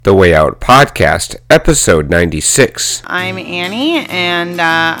The Way Out Podcast, episode 96. I'm Annie, and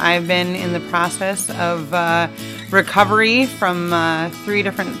I've been in the process of recovery from 3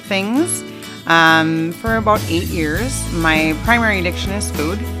 different things for about 8 years. My primary addiction is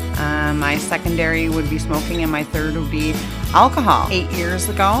food. My secondary would be smoking, and my third would be alcohol. 8 years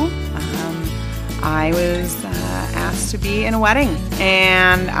ago, I was asked to be in a wedding,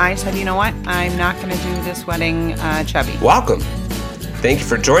 and I said, you know what, I'm not going to do this wedding chubby. Welcome. Thank you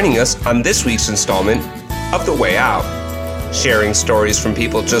for joining us on this week's installment of The Way Out, sharing stories from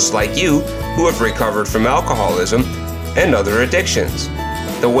people just like you who have recovered from alcoholism and other addictions.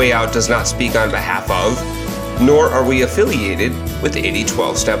 The Way Out does not speak on behalf of, nor are we affiliated with the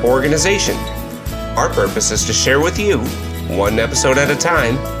 80-12-Step organization. Our purpose is to share with you, one episode at a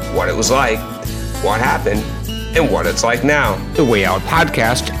time, what it was like, what happened, and what it's like now. The Way Out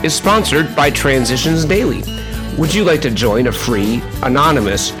podcast is sponsored by Transitions Daily. Would you like to join a free,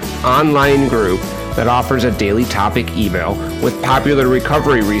 anonymous, online group that offers a daily topic email with popular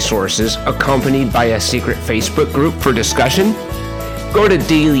recovery resources accompanied by a secret Facebook group for discussion? Go to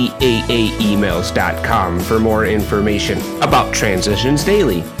dailyaaemails.com for more information about Transitions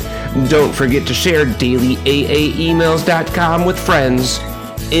Daily. Don't forget to share dailyaaemails.com with friends,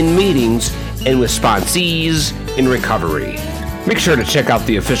 in meetings, and with sponsees in recovery. Make sure to check out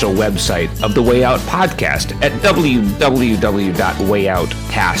the official website of The Way Out Podcast at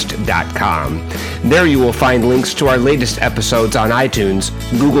www.wayoutcast.com. There you will find links to our latest episodes on iTunes,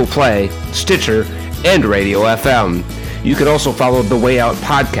 Google Play, Stitcher, and Radio FM. You can also follow The Way Out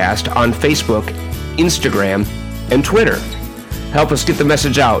Podcast on Facebook, Instagram, and Twitter. Help us get the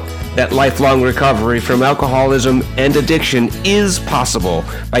message out that lifelong recovery from alcoholism and addiction is possible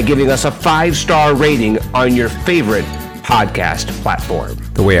by giving us a 5-star rating on your favorite podcast platform.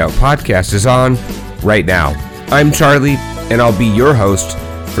 The Way Out Podcast is on right now. I'm Charlie, and I'll be your host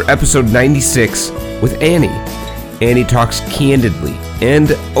for episode 96 with Annie. Annie talks candidly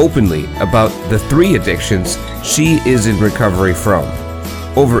and openly about the 3 addictions she is in recovery from: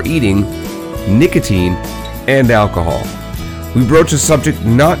 overeating, nicotine, and alcohol. We broach a subject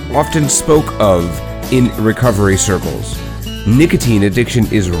not often spoke of in recovery circles. Nicotine addiction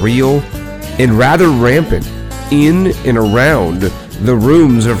is real and rather rampant in and around the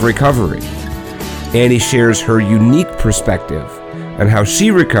rooms of recovery. Annie shares her unique perspective on how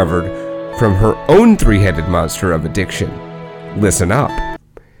she recovered from her own 3-headed monster of addiction. Listen up.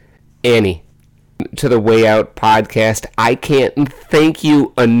 Annie, to the Way Out podcast, I can't thank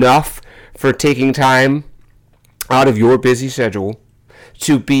you enough for taking time out of your busy schedule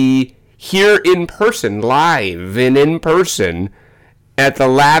to be here in person, live and in person at the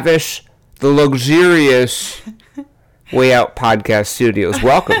lavish, the luxurious Way Out Podcast Studios.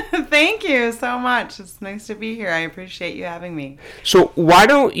 Welcome. Thank you so much. It's nice to be here. I appreciate you having me. So why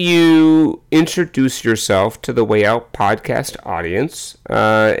don't you introduce yourself to the Way Out Podcast audience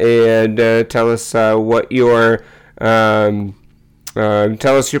and tell us what your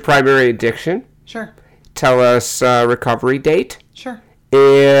tell us your primary addiction. Sure. Tell us recovery date. Sure.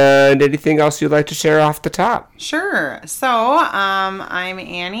 And anything else you'd like to share off the top? Sure. So, I'm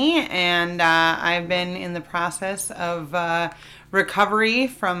Annie, and I've been in the process of recovery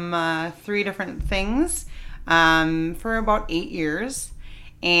from 3 different things for about 8 years.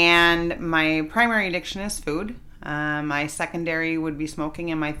 And my primary addiction is food. My secondary would be smoking,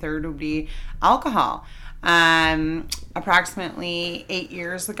 and my third would be alcohol. Approximately 8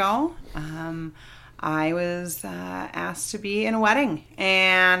 years ago, I was asked to be in a wedding,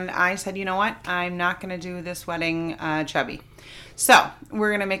 and I said, you know what, I'm not going to do this wedding chubby. So we're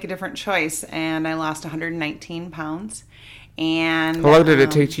going to make a different choice, and I lost 119 pounds. And how long did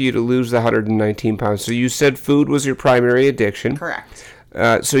it take you to lose the 119 pounds? So you said food was your primary addiction. Correct.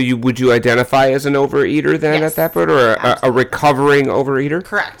 So would you identify as an overeater then Yes, at that point, or a recovering overeater?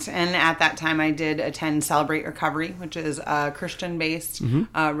 Correct. And at that time, I did attend Celebrate Recovery, which is a Christian-based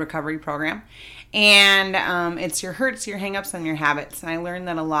recovery program. And it's your hurts, your hang-ups, and your habits. And I learned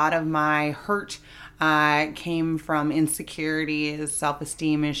that a lot of my hurt came from insecurities,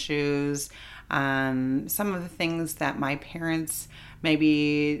 self-esteem issues, some of the things that my parents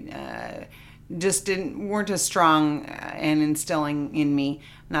maybe just weren't as strong and instilling in me.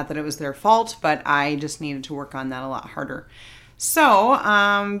 Not that it was their fault, but I just needed to work on that a lot harder. So,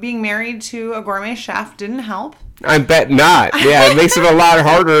 being married to a gourmet chef didn't help. I bet not. Yeah, it makes it a lot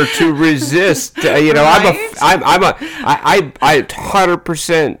harder to resist. You know, Right? I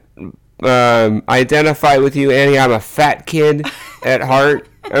 100% identify with you, Annie. I'm a fat kid at heart.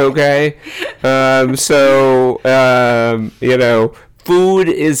 Okay, you know, food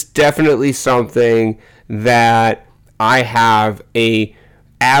is definitely something that I have a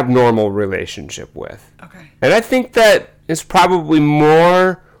abnormal relationship with. Okay. And I think that is probably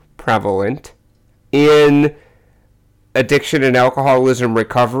more prevalent in addiction and alcoholism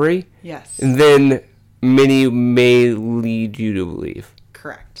recovery Yes. than many may lead you to believe.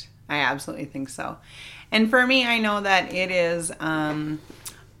 Correct. I absolutely think so. And for me, I know that it is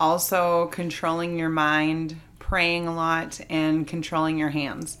also controlling your mind, praying a lot, and controlling your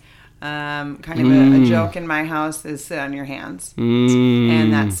hands. Kind of a joke in my house is sit on your hands.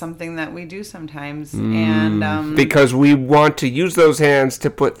 And that's something that we do sometimes. And because we want to use those hands to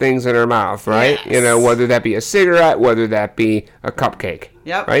put things in our mouth, right? Yes. You know, whether that be a cigarette, whether that be a cupcake.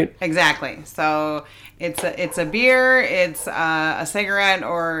 Yep. Right? Exactly. So it's a beer, it's a cigarette,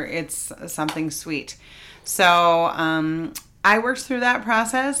 or it's something sweet. So I worked through that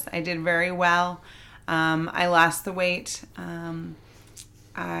process. I did very well. I lost the weight.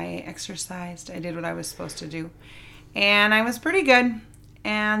 I exercised. I did what I was supposed to do. And I was pretty good.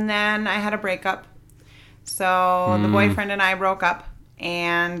 And then I had a breakup. So the boyfriend and I broke up.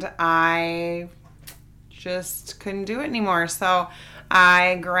 And I just couldn't do it anymore. So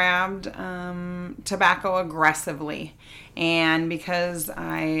I grabbed tobacco aggressively. And because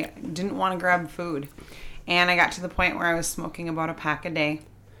I didn't want to grab food. And I got to the point where I was smoking about a pack a day.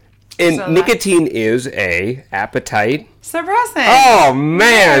 And So nicotine is a appetite suppressant. Oh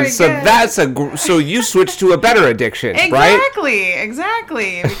man! Very So good. that's so you switched to a better addiction, right?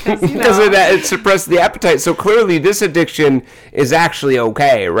 Exactly. Because you Because know, of that, it suppressed the appetite. So clearly, this addiction is actually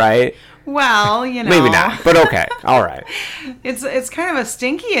okay, right? well, you know, Maybe not, but okay. All right. It's kind of a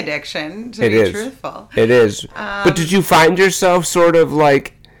stinky addiction to It be is. truthful. It is. But did you find yourself sort of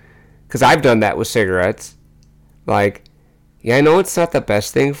like, because I've done that with cigarettes, like, yeah, I know it's not the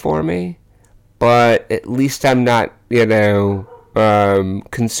best thing for me, but at least I'm not,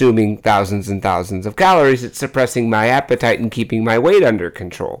 consuming thousands and thousands of calories. It's suppressing my appetite and keeping my weight under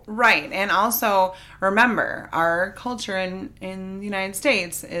control. Right, and also remember, our culture in the United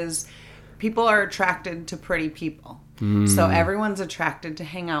States is people are attracted to pretty people. So everyone's attracted to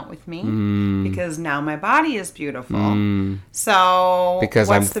hang out with me because now my body is beautiful. So Because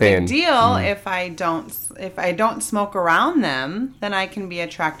what's I'm the thin. big deal if I don't smoke around them, then I can be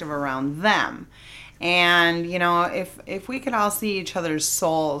attractive around them. And if we could all see each other's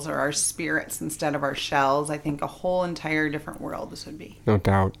souls or our spirits instead of our shells, I think a whole entire different world this would be. No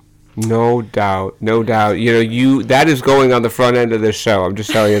doubt. No doubt. That is going on the front end of this show. I'm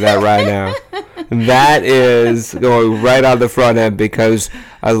just telling you that right now. That is going right on the front end because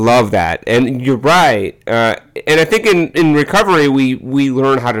I love that. And you're right. And I think in recovery, we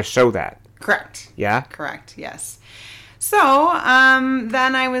learn how to show that. Correct. Yeah? Correct, yes. So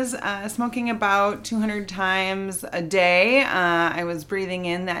then I was smoking about 200 times a day. I was breathing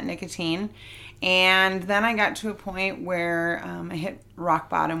in that nicotine. And then I got to a point where I hit rock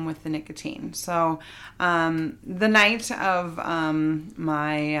bottom with the nicotine. So the night of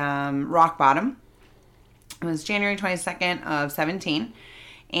my rock bottom was January 22nd of 17.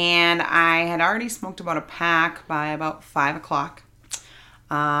 And I had already smoked about a pack by about 5 o'clock.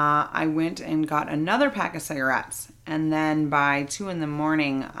 I went and got another pack of cigarettes. And then by 2 in the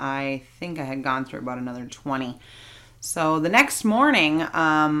morning, I think I had gone through about another 20. So the next morning,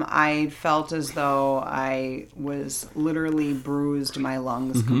 I felt as though I was literally bruised my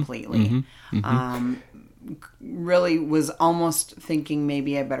lungs completely. Really was almost thinking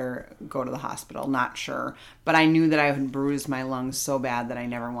maybe I better go to the hospital, not sure. But I knew that I had bruised my lungs so bad that I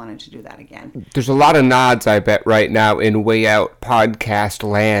never wanted to do that again. There's a lot of nods, I bet, right now in Way Out podcast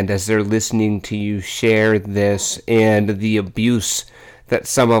land as they're listening to you share this and the abuse that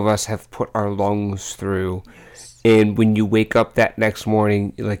some of us have put our lungs through. And when you wake up that next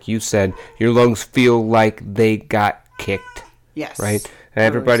morning, like you said, your lungs feel like they got kicked. Yes. Right? And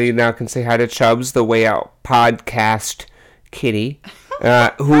everybody now can say hi to Chubbs, the Way Out podcast kitty,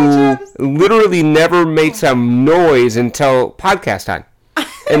 who literally never makes a noise until podcast time.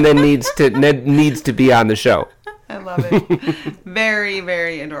 And then needs to be on the show. I love it. Very,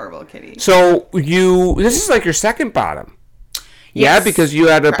 very adorable kitty. So this is like your second bottom. Yeah, Yes. because you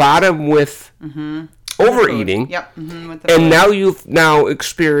had a bottom with overeating. Yep. With the And food. now you've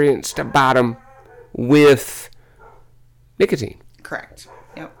experienced a bottom with nicotine. Correct.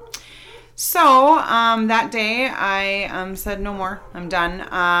 Yep. So that day I said no more. I'm done.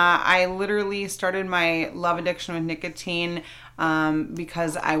 I literally started my love addiction with nicotine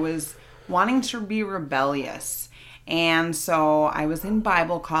because I was wanting to be rebellious. And so I was in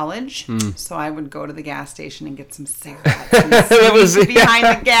Bible college, so I would go to the gas station and get some cigarettes and sneak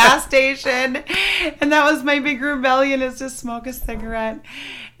behind the gas station. And that was my big rebellion, is to smoke a cigarette.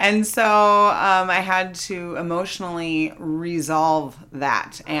 And so I had to emotionally resolve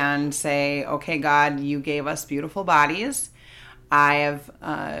that and say, okay, God, you gave us beautiful bodies. I have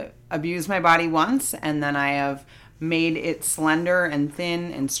abused my body once, and then I have made it slender and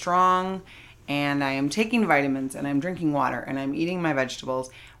thin and strong, and I am taking vitamins, and I'm drinking water, and I'm eating my vegetables.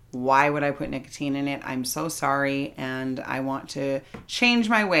 Why would I put nicotine in it? I'm so sorry, and I want to change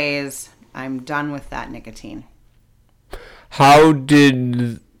my ways. I'm done with that nicotine.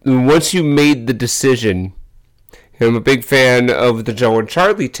 Once you made the decision, I'm a big fan of the Joe and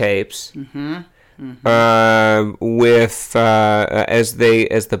Charlie tapes. As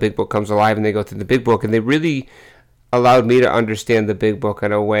the Big Book comes alive and they go through the Big Book, and they really allowed me to understand the Big Book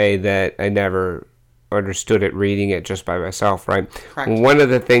in a way that I never understood it reading it just by myself, right? Correct. One of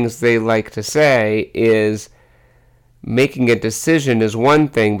the things they like to say is making a decision is one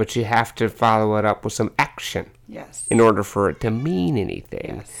thing, but you have to follow it up with some action. Yes. In order for it to mean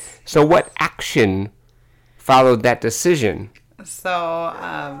anything. Yes. So what action followed that decision? So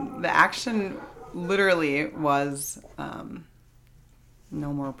the action literally was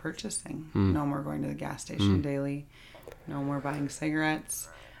no more purchasing, no more going to the gas station daily, no more buying cigarettes.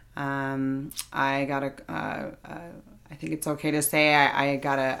 I got I think it's okay to say I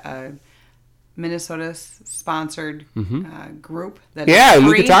got a Minnesota-sponsored group that is free.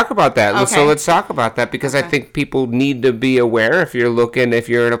 We could talk about that. Okay. So let's talk about that, because I think people need to be aware if you're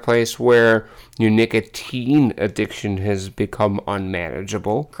in a place where your nicotine addiction has become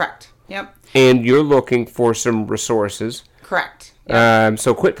unmanageable. Correct. Yep. And you're looking for some resources. Correct. Yep.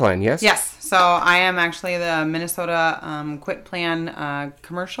 So Quit Plan, yes? Yes. So I am actually the Minnesota Quit Plan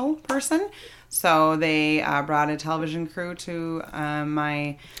commercial person. So they brought a television crew to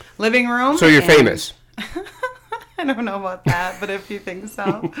my living room. So you're famous. I don't know about that, but if you think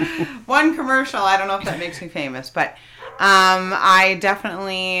so. One commercial, I don't know if that makes me famous, but I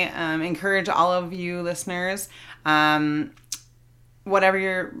definitely encourage all of you listeners, whatever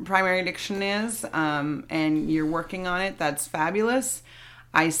your primary addiction is, and you're working on it, that's fabulous.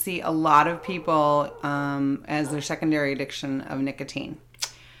 I see a lot of people as their secondary addiction of nicotine.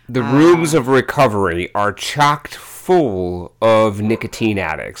 The rooms of recovery are chocked full of nicotine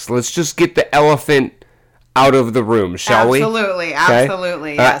addicts. Let's just get the elephant out of the room, shall we? Absolutely,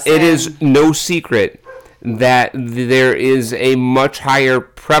 Okay? Yes. It is no secret that there is a much higher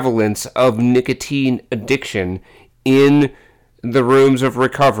prevalence of nicotine addiction in the rooms of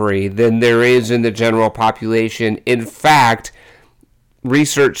recovery than there is in the general population. In fact,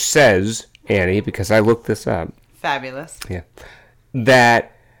 research says, Annie, because I looked this up. Fabulous. Yeah.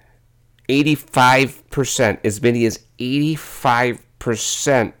 That 85%, as many as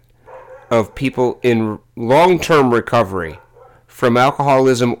 85% of people in long-term recovery from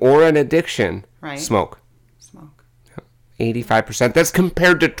alcoholism or an addiction smoke. 85%. That's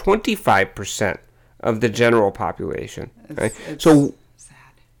compared to 25% of the general population. Right? It's so sad.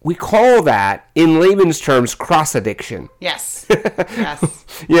 We call that, in layman's terms, cross-addiction. Yes. Yes.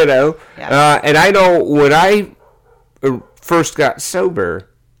 You know? Yes. And I know when I first got sober,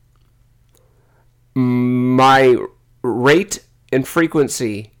 my rate and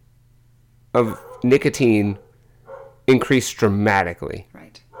frequency of nicotine increased dramatically.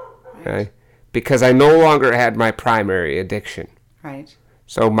 Right. Okay? Because I no longer had my primary addiction. Right.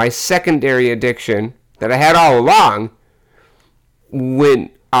 So my secondary addiction that I had all along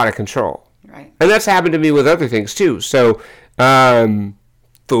went out of control. Right. And that's happened to me with other things too. So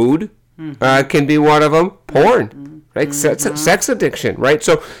food can be one of them. Porn, right? Sex addiction, right?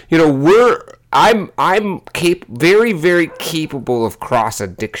 So, you know, I'm very, very capable of cross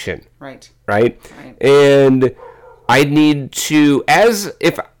addiction. Right. Right? And I need to,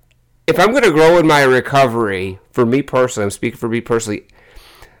 if I'm going to grow in my recovery, for me personally, I'm speaking for me personally,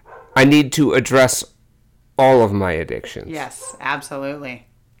 I need to address all of my addictions. Yes, absolutely.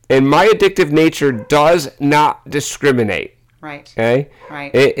 And my addictive nature does not discriminate. Right. Okay?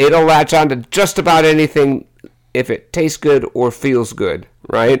 Right. It'll latch on to just about anything if it tastes good or feels good,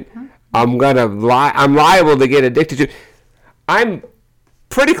 right? I'm liable to get addicted to. I'm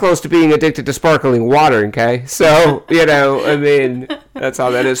pretty close to being addicted to sparkling water, okay? So, you know, I mean, that's how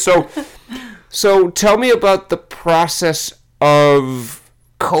that is. So tell me about the process of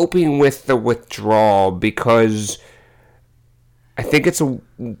coping with the withdrawal, because I think it's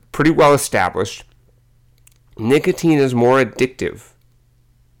pretty well established. Nicotine is more addictive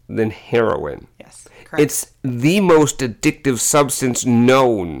than heroin. Yes, correct. It's the most addictive substance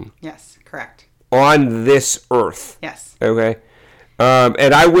known. Yes, correct. on this earth. Yes. Okay.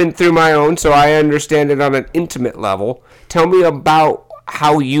 And I went through my own, so I understand it on an intimate level. Tell me about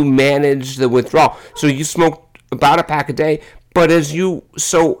how you manage the withdrawal. So you smoke about a pack a day, but as you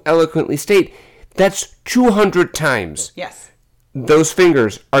so eloquently state, that's 200 times. Yes. Those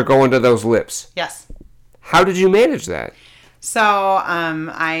fingers are going to those lips. Yes. How did you manage that? So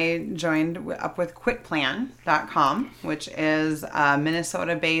I joined up with quitplan.com, which is a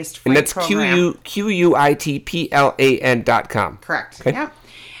Minnesota-based free And that's program. QUITPLAN.com. Correct. Okay. Yep.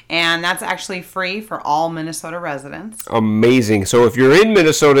 And that's actually free for all Minnesota residents. Amazing. So if you're in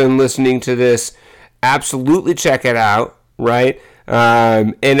Minnesota and listening to this, absolutely check it out, right?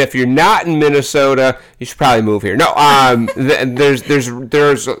 And if you're not in Minnesota, you should probably move here. No,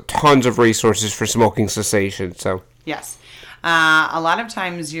 there's tons of resources for smoking cessation. So Yes. A lot of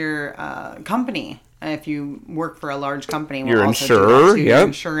times your company, if you work for a large company, will Your also insurer, do that too. Your yep.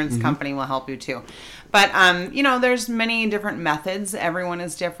 insurance company will help you too. But, there's many different methods. Everyone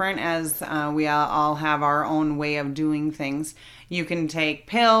is different, as we all have our own way of doing things. You can take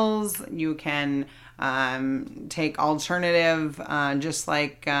pills. You can take alternative, just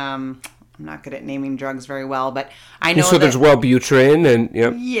like... I'm not good at naming drugs very well, but I know so there's Wellbutrin and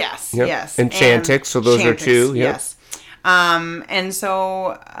Yes, yep. yes. And Chantix, so those are two. Yep. Yes. And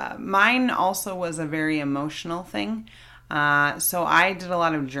so mine also was a very emotional thing. So I did a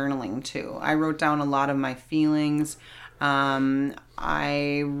lot of journaling too. I wrote down a lot of my feelings.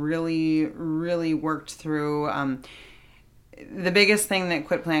 I really, really worked through. The biggest thing that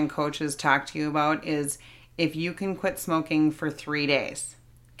Quit Plan coaches talk to you about is if you can quit smoking for 3 days.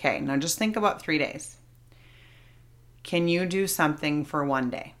 Okay, now just think about 3 days. Can you do something for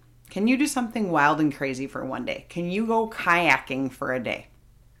 1 day? Can you do something wild and crazy for 1 day? Can you go kayaking for a day?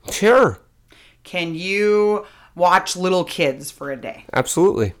 Sure. Can you watch little kids for a day?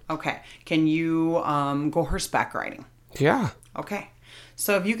 Absolutely. Okay. Can you go horseback riding? Yeah. Okay.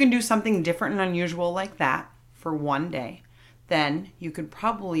 So if you can do something different and unusual like that for 1 day, then you could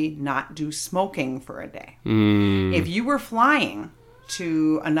probably not do smoking for a day. If you were flying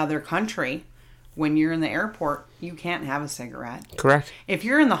to another country, when you're in the airport, you can't have a cigarette. Correct. If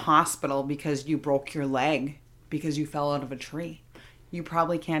you're in the hospital because you broke your leg because you fell out of a tree, you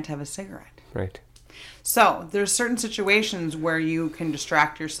probably can't have a cigarette. Right. So there's certain situations where you can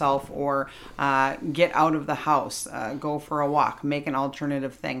distract yourself or get out of the house, go for a walk, make an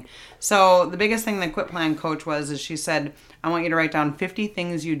alternative thing. So the biggest thing that Quit Plan coach is she said, I want you to write down 50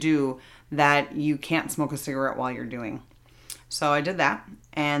 things you do that you can't smoke a cigarette while you're doing. So I did that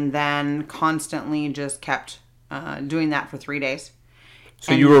and then constantly just kept doing that for 3 days.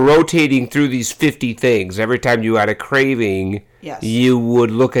 So you were rotating through these 50 things. Every time you had a craving, Yes. you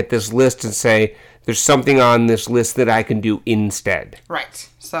would look at this list and say, there's something on this list that I can do instead. Right.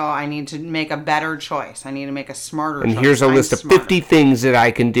 So I need to make a better choice. I need to make a smarter choice. And here's a I'm list of smarter. 50 things that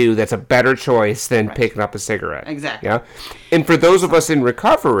I can do that's a better choice than picking up a cigarette. Exactly. Yeah. And for those of us in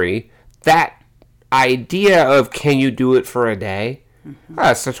recovery, that idea of can you do it for a day?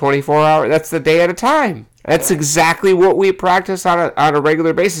 That's a 24-hour, that's the day at a time. That's exactly what we practice on a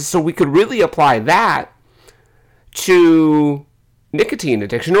regular basis. So we could really apply that to nicotine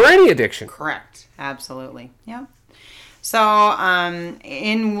addiction or any addiction. Correct. Absolutely. Yeah. So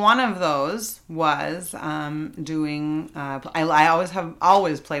in one of those was doing. I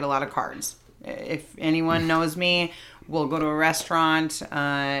always played a lot of cards. If anyone knows me, we'll go to a restaurant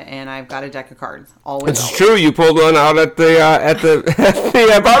and I've got a deck of cards. Always. It's true. You pulled one out at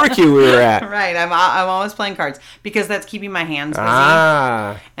the barbecue we were at. Right. I'm always playing cards because that's keeping my hands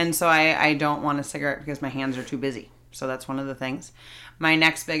busy. And so I don't want a cigarette because my hands are too busy. So that's one of the things. My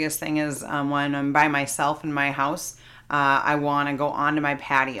next biggest thing is when I'm by myself in my house, I want to go onto my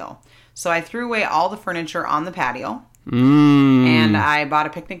patio. So I threw away all the furniture on the patio. And I bought a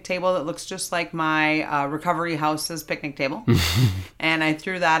picnic table that looks just like my recovery house's picnic table. And I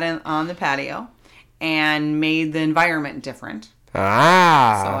threw that on the patio and made the environment different. So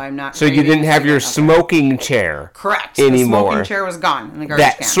I'm not. So you didn't have your smoking chair. Correct. Anymore. The smoking chair was gone in the garbage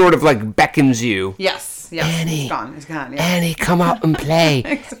That can. sort of like beckons you. Yes. Annie, it's gone. It's gone. Yeah. Annie, come out and play.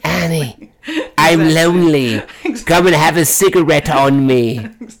 Exactly. Annie, I'm lonely. Exactly. Come and have a cigarette on me.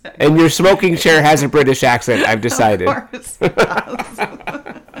 Exactly. And your smoking chair has a British accent, I've decided. Of course it does.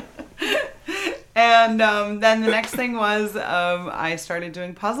 And then the next thing was I started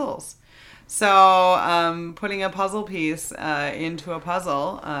doing puzzles. So putting a puzzle piece into a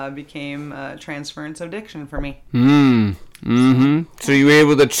puzzle became transference addiction for me. So you were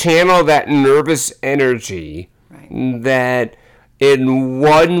able to channel that nervous energy that in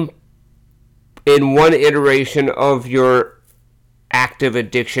one iteration of your active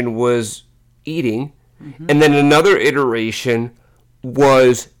addiction was eating. And then another iteration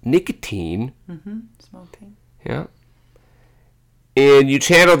was nicotine. Smoking. Yeah. And you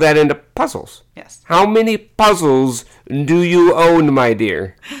channeled that into puzzles. Yes. How many puzzles do you own, my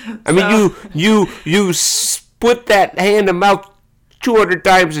dear? I mean, you split that hand to mouth 200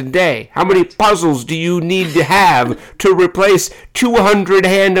 times a day. How many puzzles do you need to have to replace 200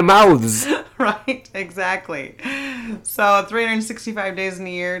 hand to mouths? Right, exactly. So 365 days in a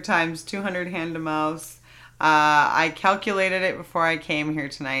year times 200 hand to mouths. I calculated it before I came here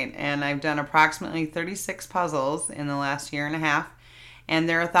tonight, and I've done approximately 36 puzzles in the last year and a half, and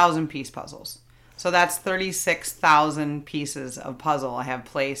they're 1,000-piece puzzles. So that's 36,000 pieces of puzzle I have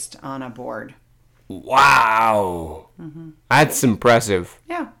placed on a board. Wow. That's impressive.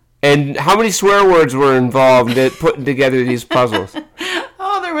 Yeah. And how many swear words were involved in putting together these puzzles?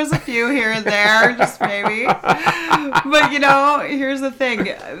 Oh, there was a few here and there, just maybe. But, here's the thing.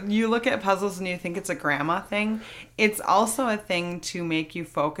 You look at puzzles and you think it's a grandma thing. It's also a thing to make you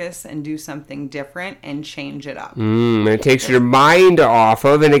focus and do something different and change it up. It takes your mind off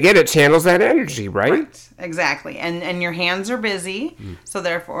of, and again, it channels that energy, right? Exactly. And your hands are busy, so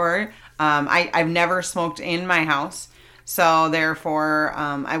therefore, I've never smoked in my house. So therefore,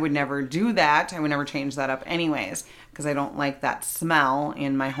 I would never do that. I would never change that up anyways, because I don't like that smell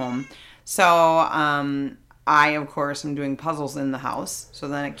in my home. So I, of course, am doing puzzles in the house. So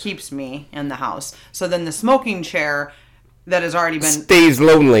then it keeps me in the house. So then the smoking chair that has already been... stays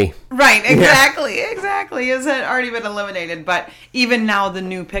lonely. Right, exactly, exactly. Has already been eliminated. But even now, the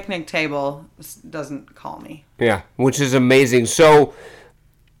new picnic table doesn't call me. Yeah, which is amazing. So...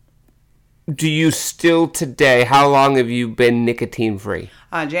 do you still today, how long have you been nicotine free?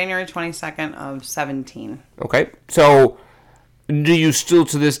 January 22nd of 17. Okay. So, do you still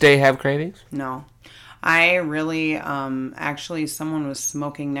to this day have cravings? No. I really, actually, someone was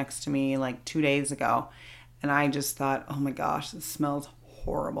smoking next to me like 2 days ago, and I just thought, oh my gosh, this smells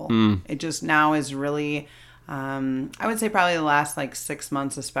horrible. It just now is really, I would say probably the last like 6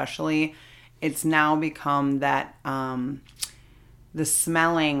 months especially, it's now become that the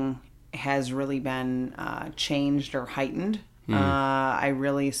smelling has really been changed or heightened. I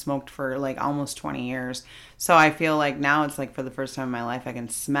really smoked for like almost 20 years. So I feel like now it's like for the first time in my life I can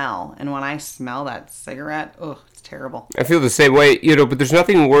smell. And when I smell that cigarette, it's terrible. I feel the same way, but there's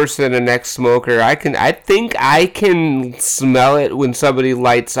nothing worse than an ex-smoker. I think I can smell it when somebody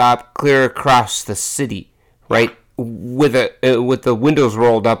lights up clear across the city, right? With the windows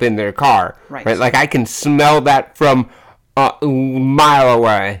rolled up in their car. Right? Like I can smell that from a mile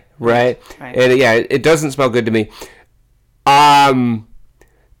away. Right? And yeah, it doesn't smell good to me.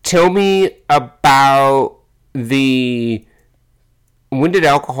 Tell me about when did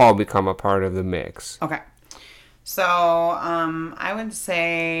alcohol become a part of the mix? Okay. So, I would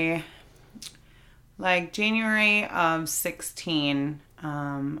say like January of 16,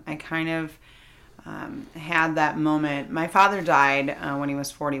 I kind of had that moment. My father died when he was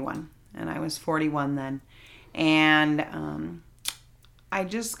 41, and I was 41 then. And I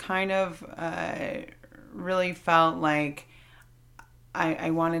just kind of really felt like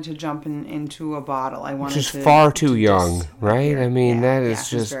I wanted to jump into a bottle. I wanted just far too young, right? I mean, that is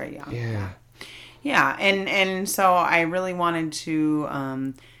just very young. Yeah, and so I really wanted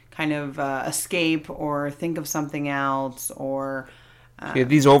to kind of escape or think of something else or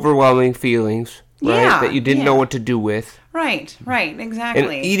these overwhelming feelings, right? That you didn't know what to do with. Right,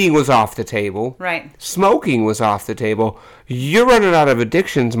 exactly. And eating was off the table. Right. Smoking was off the table. You're running out of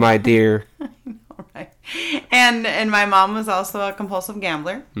addictions, my dear. I know, right. And my mom was also a compulsive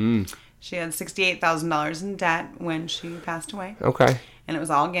gambler. She had $68,000 in debt when she passed away. Okay. And it was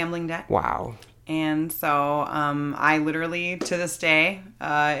all gambling debt. Wow. And so I literally, to this day,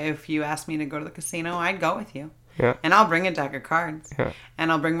 if you asked me to go to the casino, I'd go with you. Yeah. And I'll bring a deck of cards. Yeah.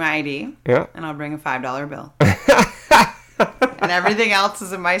 And I'll bring my ID. Yeah. And I'll bring a $5 bill. And everything else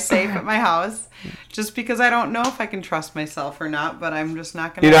is in my safe at my house, just because I don't know if I can trust myself or not. But I'm just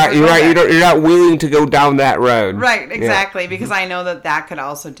not going to. You're not willing to go down that road. Right, exactly, because I know that could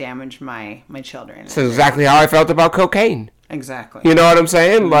also damage my children. That's exactly how I felt about cocaine. Exactly. You know what I'm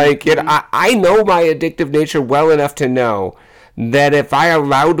saying? Like, I know my addictive nature well enough to know that if I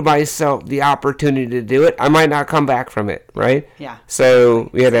allowed myself the opportunity to do it, I might not come back from it. Right? Yeah.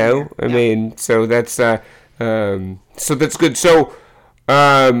 So I mean, so that's. So that's good. So,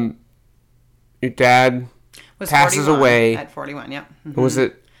 your dad passes away at 41. Yep. Was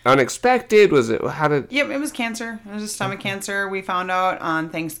it unexpected? Was it, how did... Yep, it was cancer. It was a stomach cancer. We found out on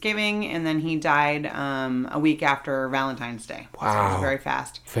Thanksgiving, and then he died a week after Valentine's Day. Wow. So it was very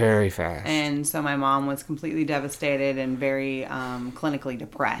fast. Very fast. And so my mom was completely devastated and very clinically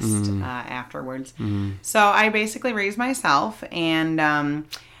depressed afterwards. So I basically raised myself, and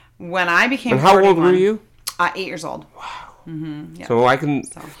when I became 41... And how old were you? 8 years old. Wow. Yep. So I can...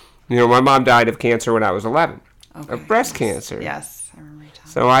 You know, my mom died of cancer when I was 11. Okay. Of breast cancer. Yes, I remember you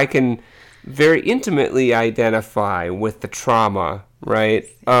telling So I can very intimately identify with the trauma, right?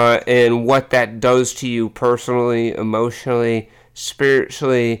 And what that does to you personally, emotionally,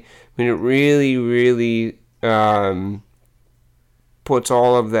 spiritually. I mean, it really, really puts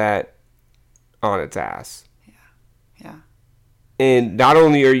all of that on its ass. Yeah. And not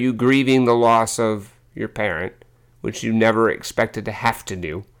only are you grieving the loss of your parent, which you never expected to have to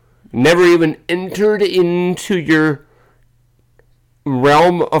do, never even entered into your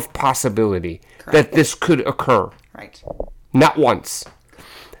realm of possibility that this could occur. Right. Not once.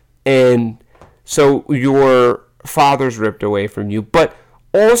 And so your father's ripped away from you, but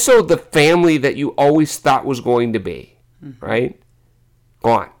also the family that you always thought was going to be, right?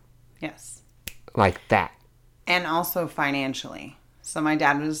 Gone. Yes. Like that. And also financially. So my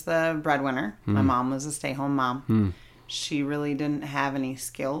dad was the breadwinner. My mom was a stay-home mom. She really didn't have any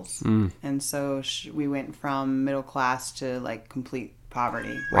skills. And so we went from middle class to like complete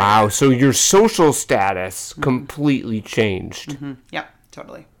poverty. Right? Wow. So your social status completely changed. Yep,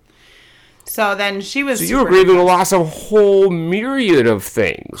 totally. So then she was... So you were grieving the loss of a whole myriad of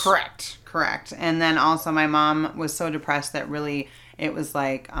things. Correct. And then also my mom was so depressed that really it was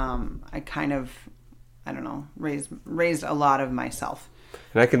like I kind of, I don't know, raised a lot of myself.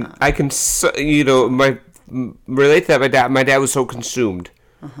 And I can you know, relate to that. My dad was so consumed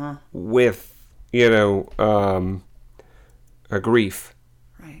with, you know, a grief.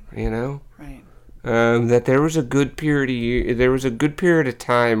 Right. You know? Right. That there was a good period of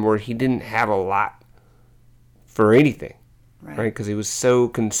time where he didn't have a lot for anything, right? Because he was so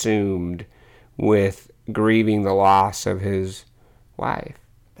consumed with grieving the loss of his wife,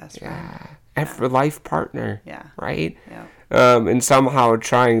 best friend, life partner, right? Yeah. And somehow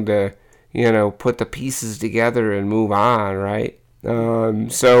trying to, you know, put the pieces together and move on, right?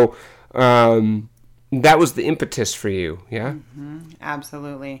 So that was the impetus for you, yeah?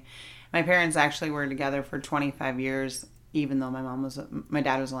 Absolutely. My parents actually were together for 25 years, even though my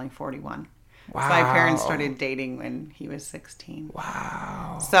dad was only 41. Wow. So my parents started dating when he was 16.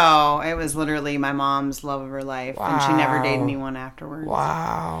 Wow. So it was literally my mom's love of her life, and she never dated anyone afterwards.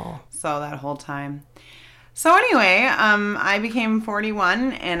 Wow. So that whole time. So anyway, I became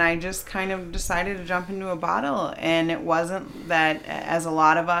 41, and I just kind of decided to jump into a bottle. And it wasn't that, as a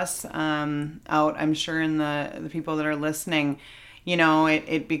lot of us out, I'm sure in the people that are listening, you know,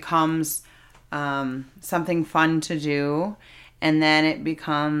 it becomes something fun to do, and then it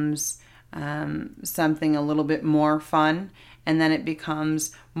becomes something a little bit more fun, and then it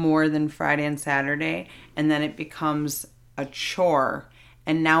becomes more than Friday and Saturday, and then it becomes a chore,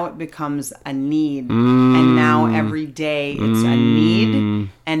 and now it becomes a need, and now every day it's a need,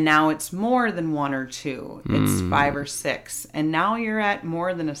 and now it's more than 1 or 2, it's 5 or 6, and now you're at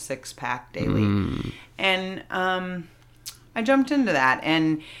more than a 6-pack daily. And I jumped into that,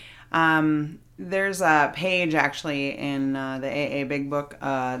 and there's a page actually in the AA Big Book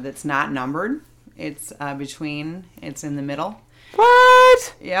that's not numbered. It's it's in the middle.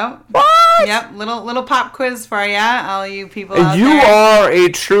 What? Yep. What? Yep. Little pop quiz for ya, all you people and out you there. are a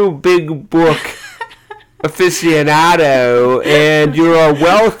true Big Book aficionado, and you're a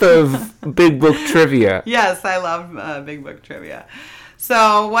wealth of Big Book trivia. Yes, I love Big Book trivia.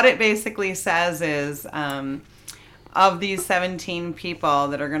 So what it basically says is, of these 17 people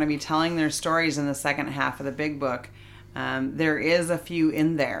that are going to be telling their stories in the second half of the Big Book, there is a few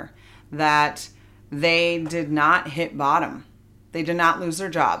in there that they did not hit bottom. They did not lose their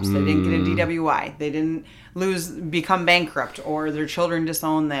jobs. They didn't get a DWI. They didn't become bankrupt, or their children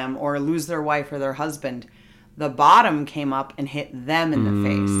disown them, or lose their wife or their husband. The bottom came up and hit them in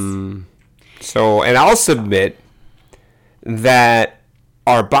the face. So, and I'll submit that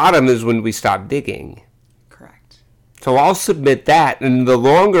our bottom is when we stop digging. Correct. So I'll submit that, and the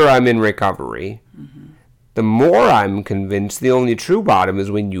longer I'm in recovery, the more I'm convinced the only true bottom is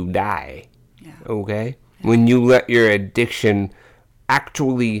when you die. Yeah. Okay? Yeah. When you let your addiction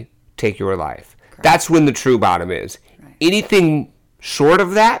actually take your life. Correct. That's when the true bottom is. Right. Anything short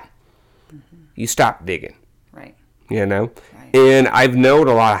of that, you stop digging. Right. You know? Right. And I've known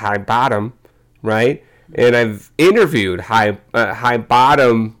a lot of high bottom, right? And I've interviewed high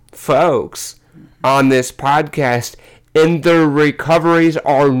bottom folks on this podcast, And their recoveries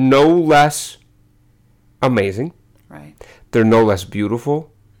are no less amazing. Right. They're no less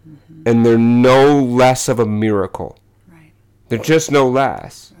beautiful. Mm-hmm. And they're no less of a miracle. Right. They're just no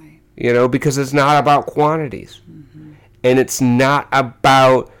less. Right. You know, because it's not about quantities. Mm-hmm. And it's not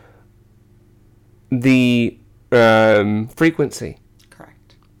about the frequency.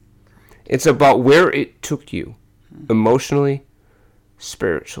 Correct. It's about where it took you, emotionally,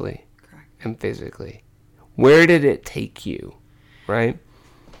 spiritually, and physically. Where did it take you, right?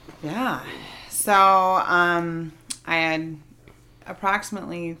 Yeah. So I had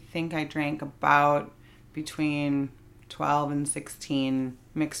approximately, think I drank about between 12 and 16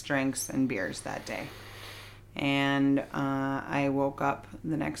 mixed drinks and beers that day. And I woke up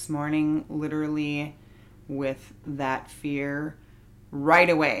the next morning literally with that fear right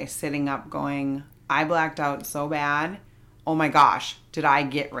away, sitting up going, I blacked out so bad. Oh my gosh, did I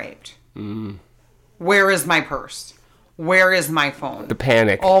get raped? Mm. Where is my purse? Where is my phone? The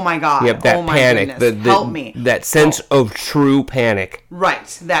panic. Oh my God. Yep, that oh my panic. goodness. Help me. That sense of true panic.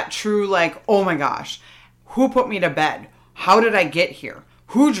 Right. That true, like, oh my gosh. Who put me to bed? How did I get here?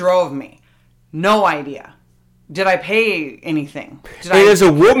 Who drove me? No idea. Did I pay anything? As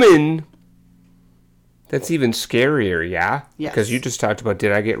a woman, that's even scarier, yeah? Yes. Because you just talked about,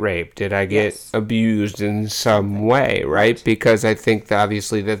 did I get raped? Did I get abused in some way, right? Because I think that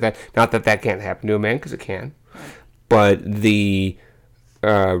obviously that not that can't happen to a man, because it can, but the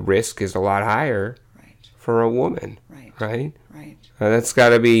risk is a lot higher for a woman, right? That's got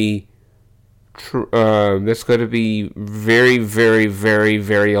to be that's got to be very, very, very,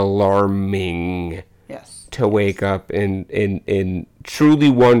 very alarming. Yes. To wake up and truly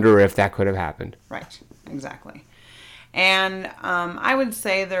wonder if that could have happened. Right. Exactly. And I would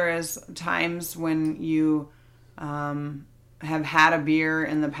say there is times when you have had a beer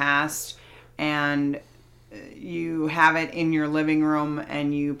in the past and you have it in your living room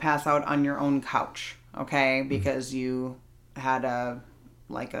and you pass out on your own couch, okay? Because you had a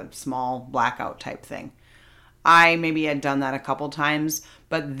small blackout type thing. I maybe had done that a couple times,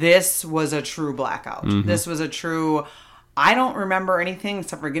 but this was a true blackout. Mm-hmm. This was a true... I don't remember anything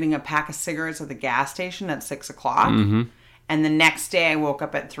except for getting a pack of cigarettes at the gas station at 6 o'clock. Mm-hmm. And the next day I woke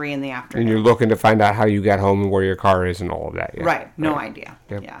up at 3 in the afternoon. And you're looking to find out how you got home and where your car is and all of that. Yeah. Right. No idea.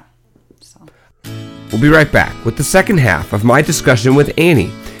 Yep. Yeah. So. We'll be right back with the second half of my discussion with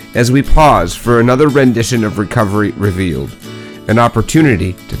Annie as we pause for another rendition of Recovery Revealed, an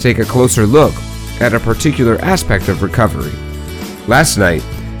opportunity to take a closer look at a particular aspect of recovery. Last night,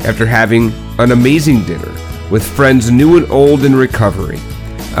 after having an amazing dinner with friends new and old in recovery,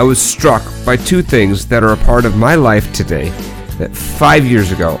 I was struck by two things that are a part of my life today that 5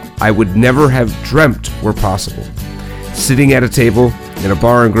 years ago I would never have dreamt were possible. Sitting at a table in a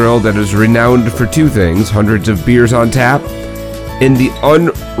bar and grill that is renowned for two things: hundreds of beers on tap, and the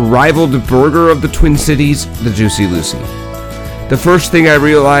unrivaled burger of the Twin Cities, the Juicy Lucy. The first thing I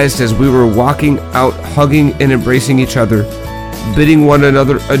realized as we were walking out hugging and embracing each other, bidding one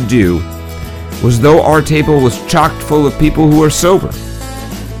another adieu, was though our table was chocked full of people who were sober,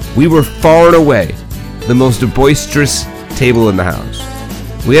 we were far and away the most boisterous table in the house.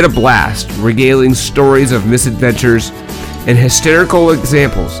 We had a blast regaling stories of misadventures and hysterical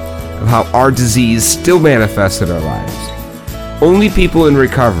examples of how our disease still manifests in our lives. Only people in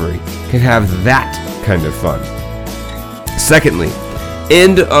recovery can have that kind of fun. Secondly,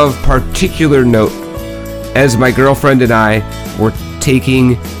 and of particular note, as my girlfriend and I were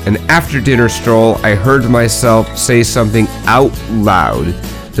taking an after-dinner stroll, I heard myself say something out loud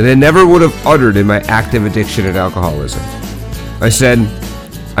that I never would have uttered in my active addiction and alcoholism. I said,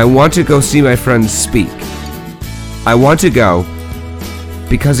 I want to go see my friend speak. I want to go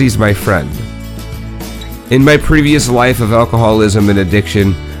because he's my friend. In my previous life of alcoholism and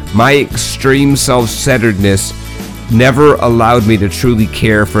addiction, my extreme self-centeredness never allowed me to truly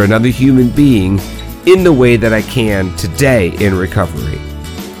care for another human being in the way that I can today in recovery.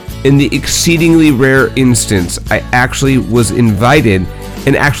 In the exceedingly rare instance I actually was invited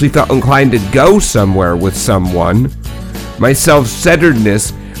and actually felt inclined to go somewhere with someone, my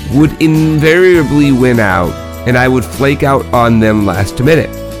self-centeredness would invariably win out, and I would flake out on them last minute,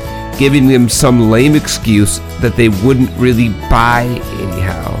 giving them some lame excuse that they wouldn't really buy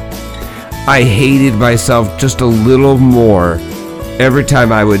anyhow. I hated myself just a little more every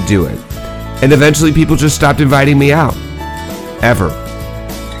time I would do it. And eventually people just stopped inviting me out. Ever.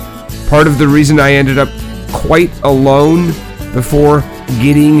 Part of the reason I ended up quite alone before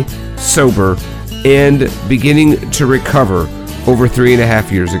getting sober and beginning to recover over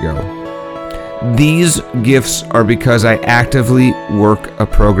 3.5 years ago. These gifts are because I actively work a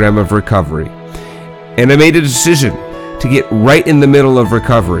program of recovery. And I made a decision to get right in the middle of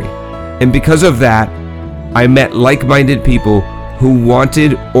recovery. And because of that, I met like-minded people who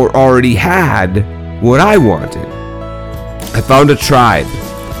wanted or already had what I wanted. I found a tribe,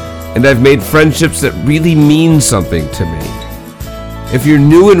 and I've made friendships that really mean something to me. If you're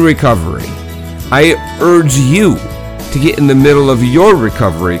new in recovery, I urge you to get in the middle of your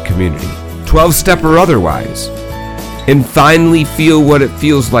recovery community, 12-step or otherwise, and finally feel what it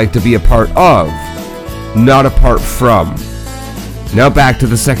feels like to be a part of, not apart from. Now back to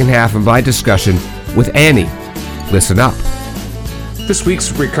the second half of my discussion with Annie. Listen up. This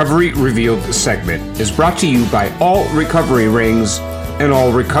week's Recovery Revealed segment is brought to you by All Recovery Rings and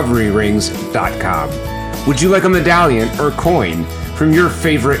allrecoveryrings.com. Would you like a medallion or coin from your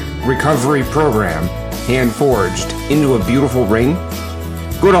favorite recovery program hand-forged into a beautiful ring?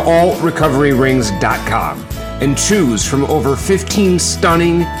 Go to allrecoveryrings.com and choose from over 15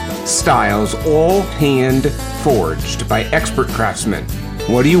 stunning styles, all hand-forged by expert craftsmen.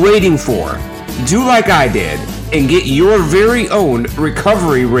 What are you waiting for? Do like I did and get your very own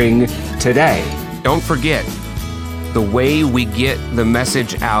recovery ring today. Don't forget, the way we get the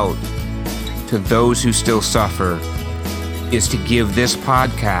message out to those who still suffer is to give this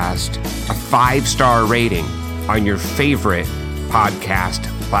podcast a 5-star rating on your favorite podcast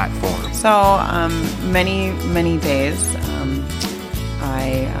platform. So many days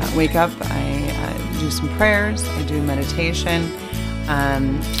I wake up, I do some prayers, I do meditation.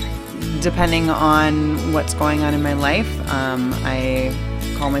 Depending on what's going on in my life, I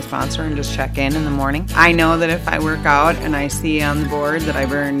call my sponsor and just check in the morning. I know that if I work out and I see on the board that I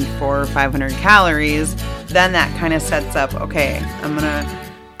burned 400 or 500 calories, then that kind of sets up, okay, I'm going to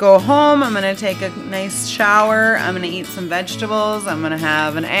go home, I'm going to take a nice shower, I'm going to eat some vegetables, I'm going to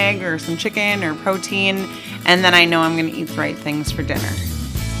have an egg or some chicken or protein, and then I know I'm going to eat the right things for dinner.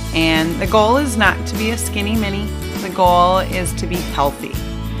 And the goal is not to be a skinny mini. The goal is to be healthy.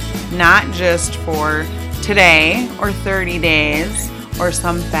 Not just for today or 30 days or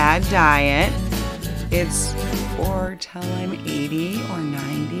some fad diet. It's for till I'm 80 or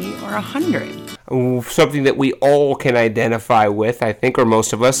 90 or 100. Something that we all can identify with, I think, or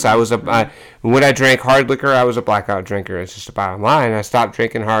most of us. When I drank hard liquor, I was a blackout drinker. It's just the bottom line. I stopped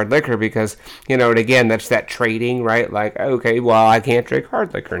drinking hard liquor because, and again, that's that trading, right? Like, okay, well, I can't drink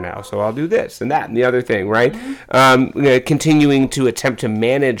hard liquor now, so I'll do this and that and the other thing, right? Continuing to attempt to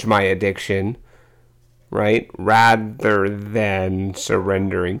manage my addiction, right, rather than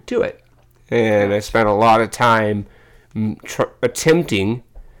surrendering to it. And I spent a lot of time attempting,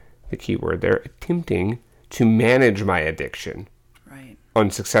 the key word there, attempting to manage my addiction. Right.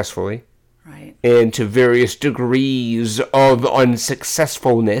 Unsuccessfully. Right. And to various degrees of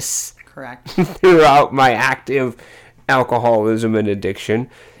unsuccessfulness. Correct. Throughout my active alcoholism and addiction.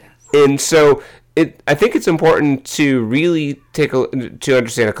 Yes. And so I think it's important to really to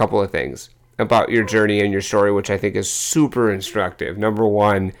understand a couple of things about your journey and your story, which I think is super instructive. Number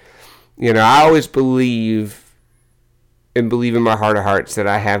one, I always believe in my heart of hearts that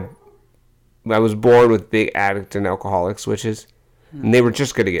I was born with big addict and alcoholic switches, and they were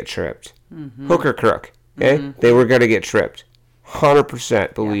just going to get tripped. Mm-hmm. Hook or crook, okay? Mm-hmm. They were going to get tripped.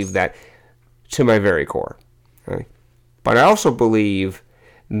 100% believe that to my very core. Okay? But I also believe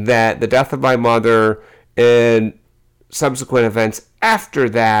that the death of my mother and subsequent events after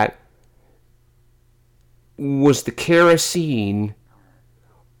that was the kerosene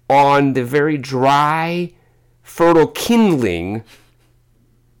on the very dry, fertile kindling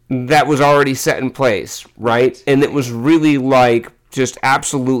that was already set in place, right? And it was really like just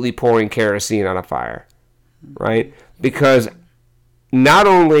absolutely pouring kerosene on a fire, right? Because not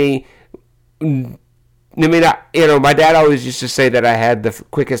only, my dad always used to say that I had the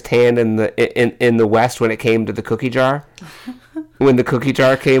quickest hand in the West when it came to the cookie jar. When the cookie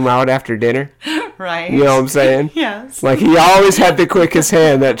jar came out after dinner. Right. You know what I'm saying? Yes. Like, he always had the quickest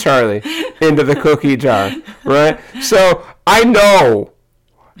hand, that Charlie, into the cookie jar, right? So, I know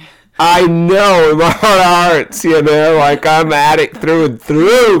in my heart of hearts, like, I'm addict through and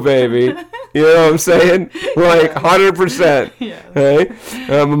through, baby. You know what I'm saying? Like, 100%. Yes. Right?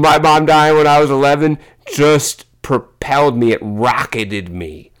 My mom dying when I was 11 just propelled me. It rocketed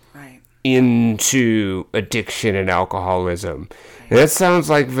me into addiction and alcoholism. And that sounds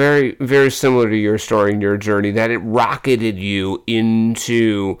like very, very similar to your story and your journey, that it rocketed you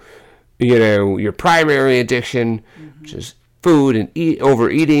into, your primary addiction, which is food and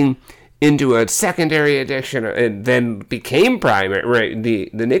overeating, into a secondary addiction, and then became primary, right,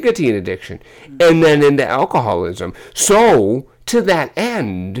 the nicotine addiction, and then into alcoholism. So, to that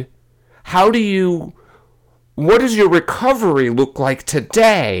end, what does your recovery look like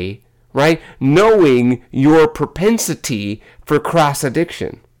today right? Knowing your propensity for cross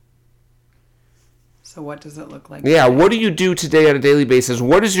addiction. So what does it look like? Yeah, what do you do today on a daily basis?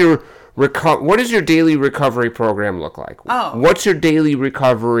 What does your daily recovery program look like? Oh. What's your daily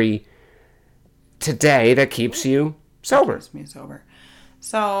recovery today that keeps you sober? Keeps me sober.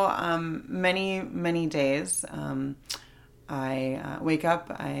 So many days I wake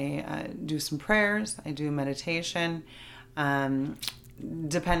up, I do some prayers, I do meditation.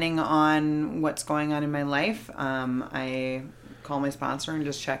 Depending on what's going on in my life, I call my sponsor and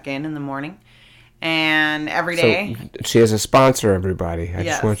just check in the morning. And every day. So she has a sponsor, everybody. I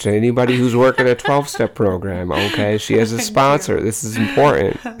just want to say, anybody who's working a 12-step program, okay? She has a sponsor. This is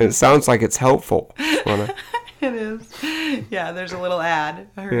important. It sounds like it's helpful. It is. Yeah, there's a little ad.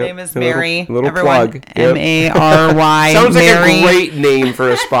 Her name is Mary. Little everyone, plug. Mary. Sounds like a great name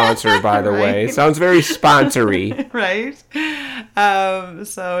for a sponsor, by the way. It sounds very sponsory. Right?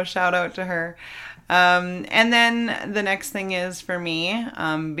 So shout out to her. And then the next thing is for me,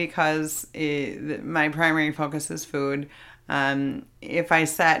 because my primary focus is food, if I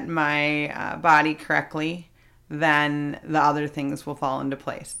set my body correctly, then the other things will fall into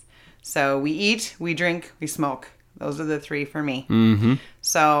place. So we eat, we drink, we smoke. Those are the three for me. Mm-hmm.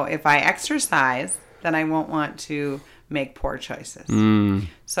 So if I exercise, then I won't want to make poor choices.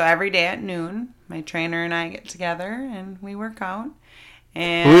 So every day at noon, my trainer and I get together and we work out.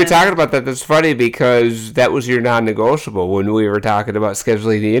 And we were talking about that. That's funny because that was your non-negotiable when we were talking about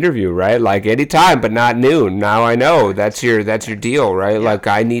scheduling the interview, right? Like anytime, but not noon. Now I know that's your deal, right? Yeah. Like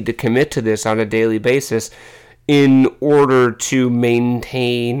I need to commit to this on a daily basis in order to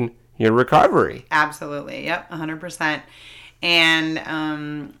maintain your recovery. Absolutely. Yep. 100%.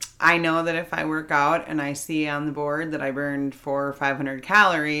 And I know that if I work out and I see on the board that I burned 400 or 500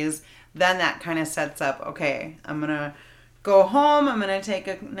 calories, then that kind of sets up, okay, I'm going to go home, I'm going to take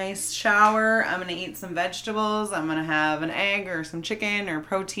a nice shower, I'm going to eat some vegetables, I'm going to have an egg or some chicken or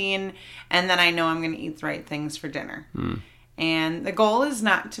protein, and then I know I'm going to eat the right things for dinner. And the goal is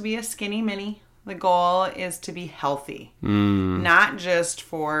not to be a skinny mini. The goal is to be healthy. Not just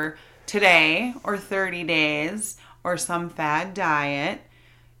for today or 30 days or some fad diet.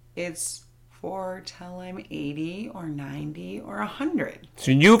 It's for till I'm 80 or 90 or 100.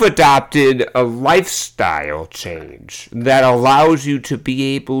 So you've adopted a lifestyle change that allows you to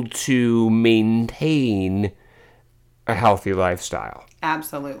be able to maintain a healthy lifestyle.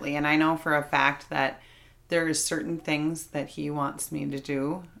 Absolutely. And I know for a fact that there is certain things that he wants me to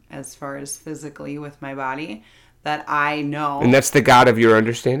do as far as physically with my body that I know. And that's the God of your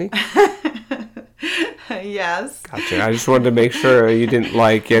understanding? Yes. Gotcha. I just wanted to make sure you didn't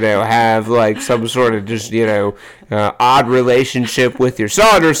have some sort of odd relationship with your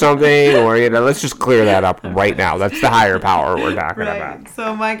son or something, or let's just clear that up right now. That's the higher power we're talking about.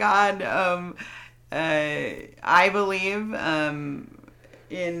 So my God, I believe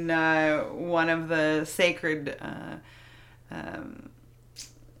in one of the sacred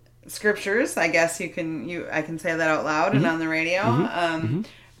scriptures. I guess I can say that out loud and on the radio.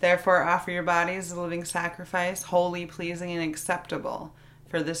 Therefore, offer your bodies a living sacrifice, holy, pleasing, and acceptable,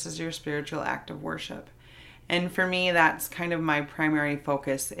 for this is your spiritual act of worship. And for me, that's kind of my primary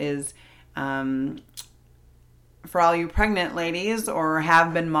focus is for all you pregnant ladies or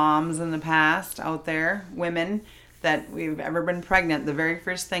have been moms in the past out there, women that we've ever been pregnant, the very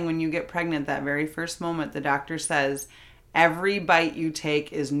first thing when you get pregnant, that very first moment, the doctor says, every bite you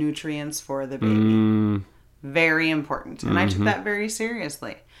take is nutrients for the baby. Very important. And I took that very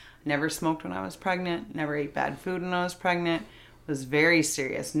seriously. Never smoked when I was pregnant. Never ate bad food when I was pregnant. Was very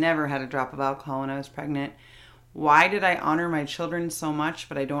serious. Never had a drop of alcohol when I was pregnant. Why did I honor my children so much,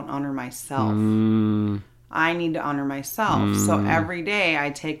 but I don't honor myself? I need to honor myself. So every day I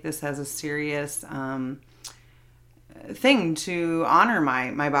take this as a serious thing to honor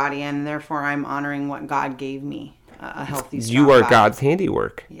my body, and therefore I'm honoring what God gave me, a healthy, strong You are body. God's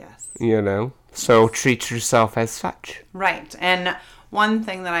handiwork. Yes. So treat yourself as such. Right. And one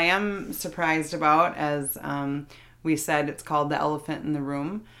thing that I am surprised about, as we said, it's called the elephant in the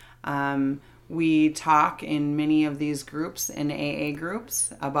room. We talk in many of these groups, in AA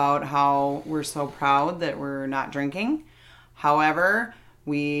groups, about how we're so proud that we're not drinking. However,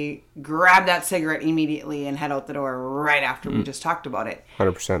 we grab that cigarette immediately and head out the door right after we just talked about it.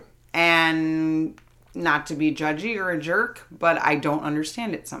 100%. And not to be judgy or a jerk, but I don't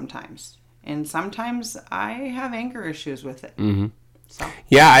understand it sometimes. And sometimes I have anger issues with it. So.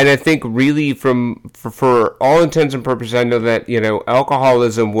 Yeah, and I think really for all intents and purposes, I know that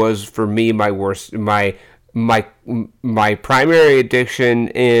alcoholism was for me my worst, my primary addiction,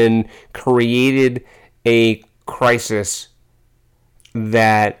 and created a crisis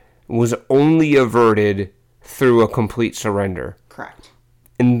that was only averted through a complete surrender. Correct.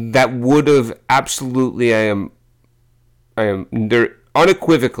 And that would have absolutely, I am there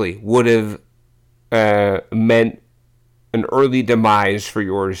unequivocally would have meant an early demise for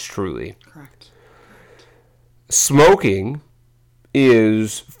yours truly. Correct. Smoking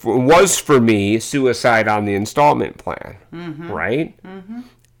was for me suicide on the installment plan, right? Mm-hmm.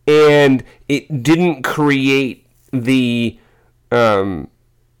 And it didn't create the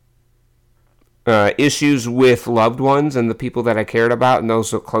issues with loved ones and the people that I cared about and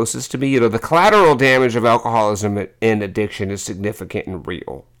those closest to me. The collateral damage of alcoholism and addiction is significant and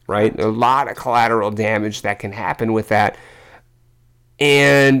real, right? A lot of collateral damage that can happen with that,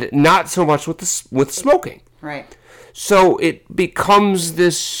 and not so much with smoking. Right. So it becomes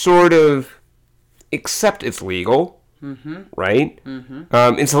this sort of, except it's legal, right?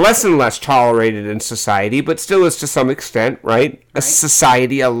 It's less and less tolerated in society, but still is to some extent, right? A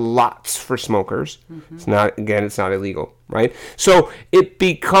society allots for smokers. It's not illegal, right? So it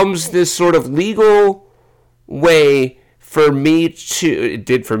becomes this sort of legal way to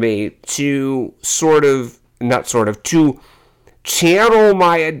channel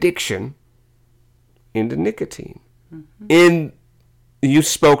my addiction into nicotine. And you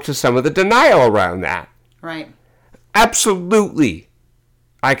spoke to some of the denial around that. Right. Absolutely.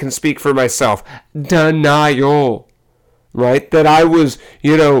 I can speak for myself. Denial. Right? That I was,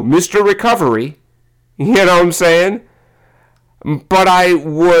 Mr. Recovery. You know what I'm saying? But I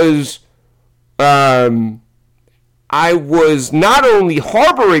was not only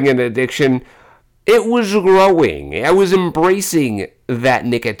harboring an addiction, it was growing. I was embracing that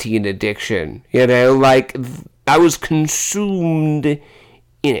nicotine addiction. I was consumed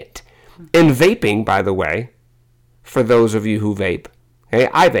in it. And vaping, by the way, for those of you who vape, okay,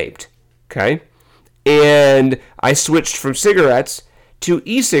 I vaped, okay? And I switched from cigarettes to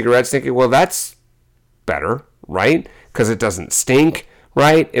e-cigarettes thinking, well, that's better, right? Because it doesn't stink,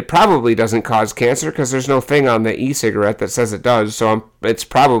 right? It probably doesn't cause cancer because there's no thing on the e-cigarette that says it does, so it's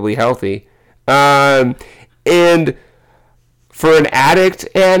probably healthy. And for an addict,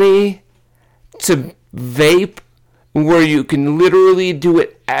 Annie, to vape where you can literally do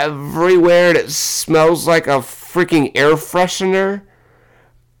it everywhere and it smells like a freaking air freshener,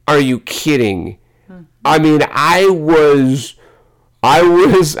 are you kidding? I mean, I was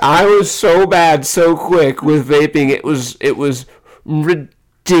so bad so quick with vaping. It was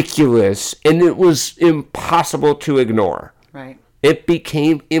ridiculous, and it was impossible to ignore. Right. It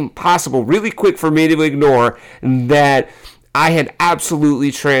became impossible really quick for me to ignore that I had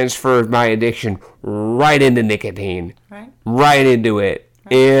absolutely transferred my addiction right into nicotine. Right into it.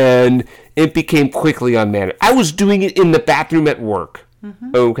 Right. And it became quickly unmanageable. I was doing it in the bathroom at work.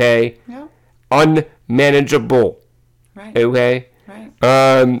 Okay? Yeah. Unmanageable. Right. Okay? Right.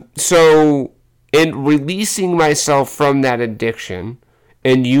 So, in releasing myself from that addiction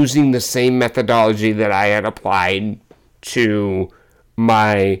and using the same methodology that I had applied to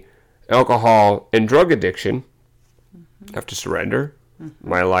my alcohol and drug addiction, I have to surrender.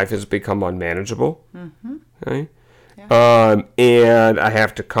 My life has become unmanageable. Okay? Yeah. And I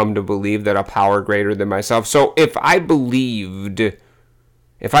have to come to believe that a power greater than myself. So if I believed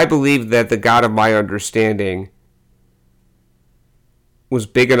that the God of my understanding was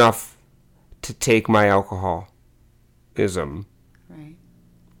big enough to take my alcoholism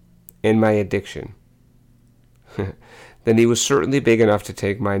and my addiction, then he was certainly big enough to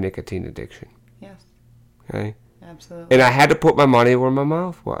take my nicotine addiction. Yes. Okay? Absolutely. And I had to put my money where my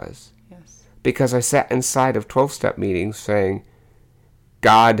mouth was. Yes. Because I sat inside of 12-step meetings saying,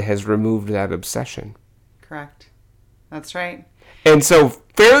 God has removed that obsession. Correct. That's right. And so,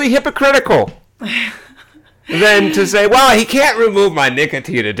 fairly hypocritical then to say, well, he can't remove my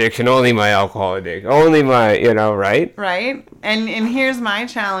nicotine addiction, only my alcohol addiction, only my, right? Right. And here's my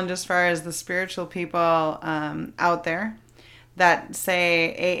challenge as far as the spiritual people out there that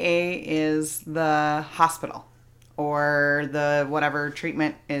say AA is the hospital or the whatever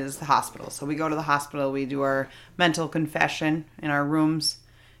treatment is the hospital. So we go to the hospital, we do our mental confession in our rooms,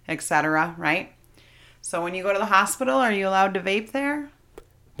 etc., right? So when you go to the hospital, are you allowed to vape there?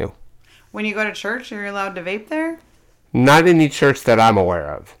 No. When you go to church, are you allowed to vape there? Not any church that I'm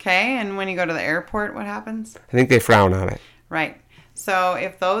aware of. Okay, and when you go to the airport, what happens? I think they frown on it. Right. So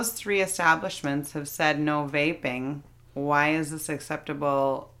if those three establishments have said no vaping, why is this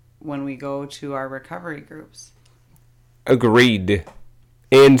acceptable when we go to our recovery groups? Agreed.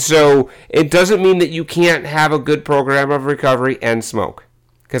 And so it doesn't mean that you can't have a good program of recovery and smoke.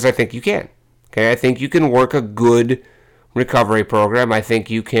 Because I think you can. Okay, I think you can work a good recovery program. I think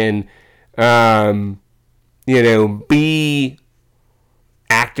you can, be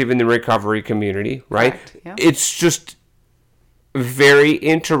active in the recovery community, right? Correct, yeah. It's just very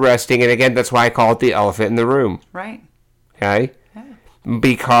interesting. And again, that's why I call it the elephant in the room. Right. Okay? Yeah.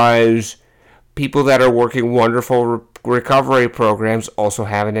 Because people that are working wonderful recovery programs also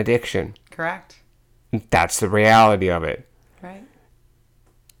have an addiction. Correct. That's the reality of it. Right.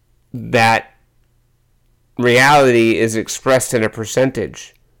 That reality is expressed in a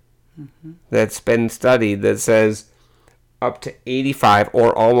percentage that's been studied that says up to 85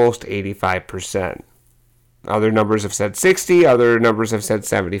 or almost 85%. Other numbers have said 60, other numbers have said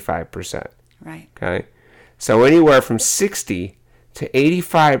 75%. Right. Okay? So anywhere from 60 to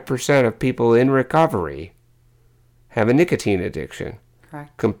 85% of people in recovery have a nicotine addiction.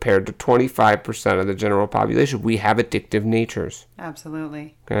 Correct. Compared to 25% of the general population. We have addictive natures.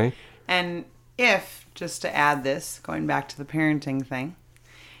 Absolutely. Okay? And if, just to add this, going back to the parenting thing,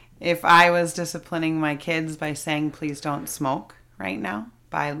 if I was disciplining my kids by saying, please don't smoke right now,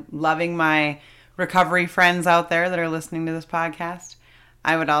 by loving my recovery friends out there that are listening to this podcast,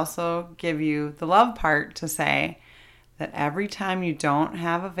 I would also give you the love part to say that every time you don't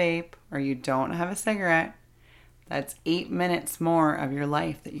have a vape or you don't have a cigarette, that's 8 minutes more of your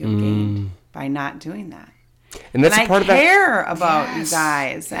life that you've gained by not doing that. And that's a part of that. I care about you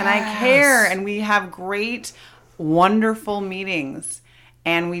guys. And I care. And we have great, wonderful meetings.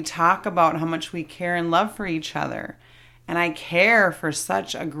 And we talk about how much we care and love for each other. And I care for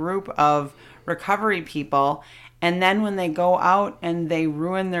such a group of recovery people. And then when they go out and they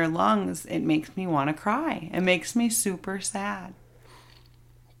ruin their lungs, it makes me want to cry. It makes me super sad.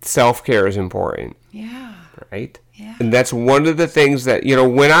 Self-care is important. Yeah. Right? Yeah. And that's one of the things that,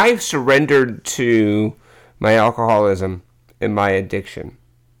 when I surrendered to my alcoholism and my addiction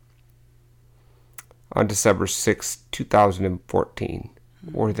on December 6, 2014,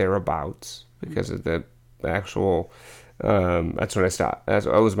 or thereabouts, because of the actual, that's when I stopped. That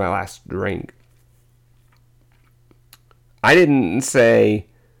was my last drink. I didn't say,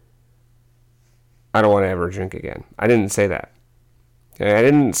 I don't want to ever drink again. I didn't say that. I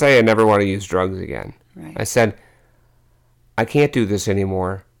didn't say I never want to use drugs again. Right. I said, I can't do this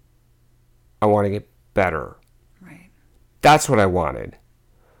anymore. I want to get better. Right. That's what I wanted.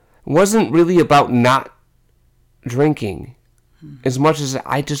 It wasn't really about not drinking as much as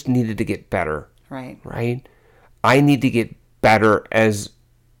I just needed to get better. Right. Right? I need to get better as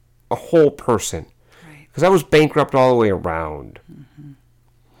a whole person. Right. Because I was bankrupt all the way around.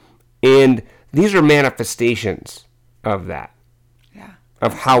 And these are manifestations of that. Yeah.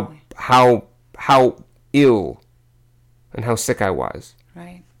 Of how ill and how sick I was.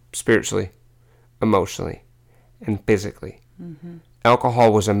 Right. Spiritually, emotionally, and physically.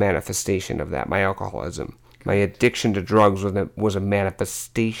 Alcohol was a manifestation of that. My alcoholism, my addiction to drugs was a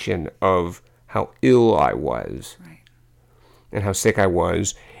manifestation of how ill I was. Right. And how sick I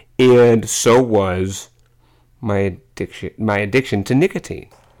was, and so was my addiction to nicotine,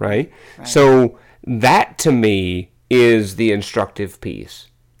 right? So that to me is the instructive piece,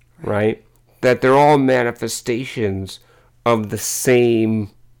 right? That they're all manifestations of the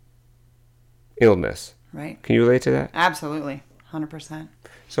same illness. Right. Can you relate to that? Absolutely. 100%.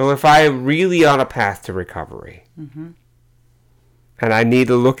 So if I'm really on a path to recovery, and I need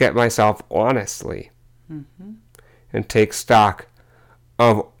to look at myself honestly, and take stock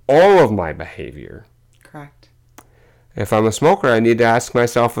of all of my behavior. Correct. If I'm a smoker, I need to ask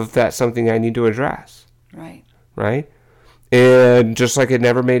myself if that's something I need to address. Right. Right? And just like it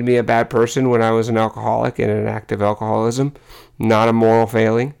never made me a bad person when I was an alcoholic in an active alcoholism, not a moral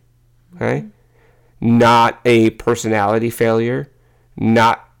failing, okay? Not a personality failure,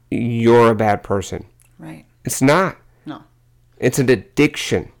 not you're a bad person. Right. It's not. No. It's an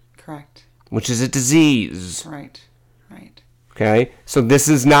addiction, Correct. which is a disease. Right. Right. Okay? So this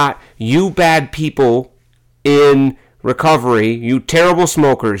is not you bad people in recovery, you terrible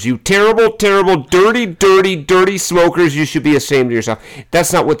smokers, you terrible, terrible, dirty, dirty, dirty smokers, you should be ashamed of yourself.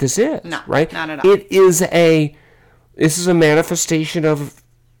 That's not what this is. No, right? not at all. This is a manifestation of,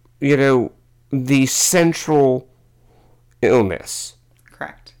 the central illness.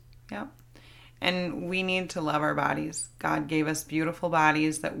 Correct. Yep. And we need to love our bodies. God gave us beautiful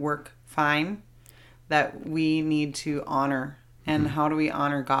bodies that work fine, that we need to honor. And how do we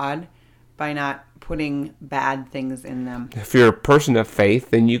honor God? By not putting bad things in them. If you're a person of faith,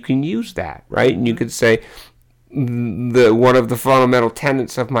 then you can use that, right? And you could say, one of the fundamental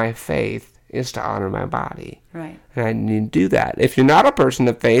tenets of my faith is to honor my body. Right. And I need to do that. If you're not a person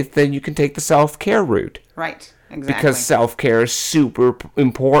of faith, then you can take the self-care route. Right. Exactly. Because self-care is super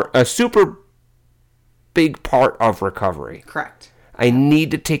important, a super big part of recovery. Correct. I need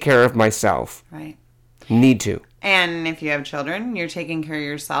to take care of myself. Right. Need to. And if you have children, you're taking care of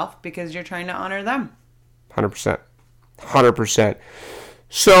yourself because you're trying to honor them. 100%. 100%.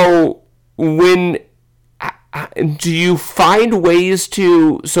 So when do you find ways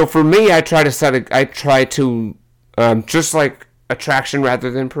to? So for me, I try to just like attraction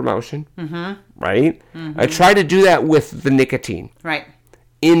rather than promotion. Mm-hmm. Right. Mm-hmm. I try to do that with the nicotine. Right.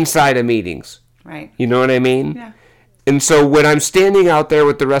 Inside of meetings. Right. You know what I mean? Yeah. And so when I'm standing out there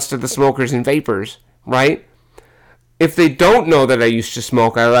with the rest of the smokers and vapors, right? If they don't know that I used to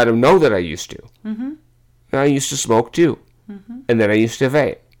smoke, I let them know that I used to. Mm-hmm. I used to smoke too, and then I used to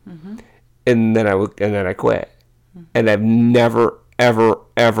vape, and then I quit, and I've never, ever,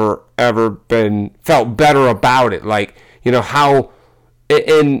 ever, ever felt better about it. Like, you know how,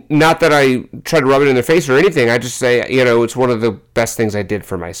 and not that I try to rub it in their face or anything. I just say, you know, it's one of the best things I did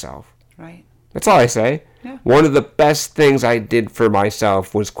for myself. Right. That's all I say. Yeah. One of the best things I did for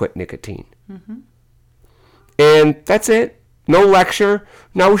myself was quit nicotine. Mm-hmm. And that's it. No lecture,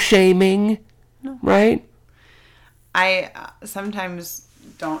 no shaming, no. Right? I sometimes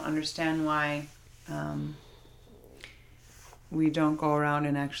don't understand why we don't go around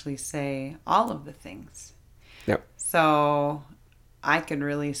and actually say all of the things. Yep. So I could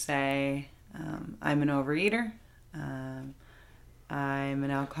really say I'm an overeater, I'm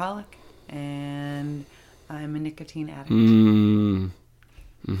an alcoholic, and I'm a nicotine addict. Mm-hmm.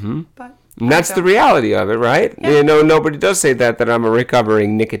 But and that's the reality of it, right? Yeah. You know, nobody does say that I'm a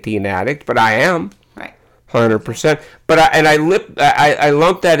recovering nicotine addict, but I am. Right. 100%. But I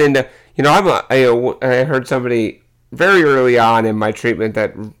lumped that into, you know, I heard somebody very early on in my treatment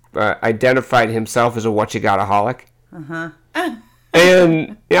that identified himself as a what you got-aholic. Uh-huh.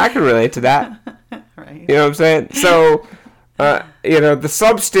 And yeah, I can relate to that. Right. You know what I'm saying? So, you know, the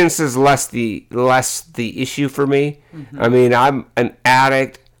substance is less the issue for me. Mm-hmm. I mean, I'm an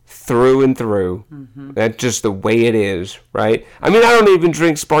addict through and through. Mm-hmm. That's just the way it is, right? I mean, I don't even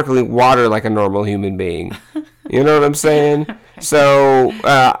drink sparkling water like a normal human being. You know what I'm saying? So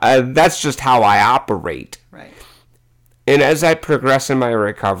that's just how I operate. Right. And as I progress in my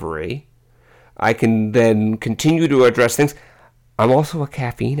recovery, I can then continue to address things. I'm also a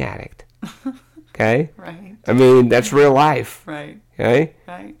caffeine addict. Okay? Right. I mean, that's real life. Right. Okay?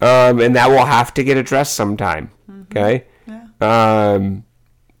 Right. And that will have to get addressed sometime. Mm-hmm. Okay? Yeah.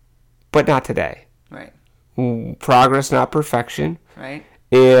 But not today. Right. Progress, not perfection. Right.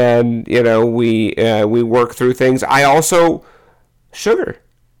 And, you know, we work through things. I also, sugar,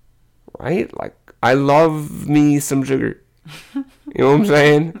 right? Like, I love me some sugar. You know what I'm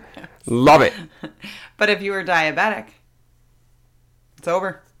saying? Yes. Love it. But if you were diabetic, it's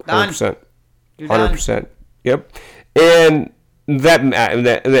over. Done. 100%. You're 100%. done. Yep. And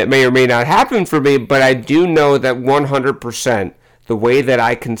that may or may not happen for me, but I do know that 100%, the way that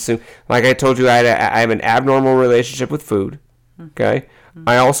I consume, like I told you, I have an abnormal relationship with food. Okay. Mm-hmm.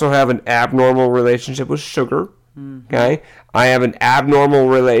 I also have an abnormal relationship with sugar. Mm-hmm. Okay. I have an abnormal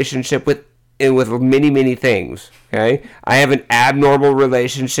relationship with many, many things. Okay. I have an abnormal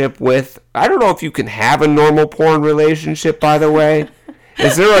relationship with, I don't know if you can have a normal porn relationship, by the way.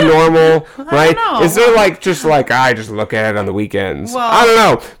 Is there a normal, right? Is there like, I just look at it on the weekends? Well, I don't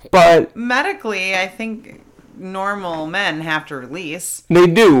know. But medically, I think normal men have to release. They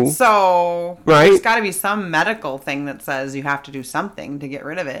do. So, right? There's got to be some medical thing that says you have to do something to get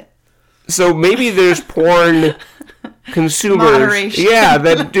rid of it. So maybe there's porn consumers, moderation. Yeah,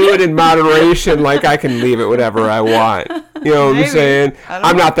 that do it in moderation, like I can leave it whatever I want. You know what I'm saying?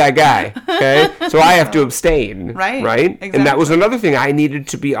 I'm not that guy, okay? So I have to abstain, right? Exactly. And that was another thing I needed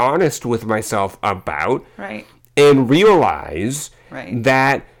to be honest with myself about, right? And realize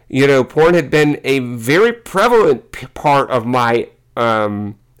that, you know, porn had been a very prevalent part of my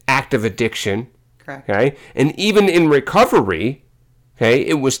active addiction. Correct. Okay? And even in recovery, okay,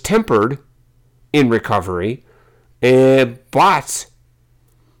 it was tempered in recovery, but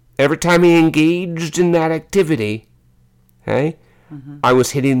every time I engaged in that activity, okay, I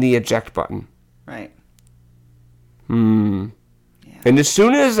was hitting the eject button. Right. Yeah. And as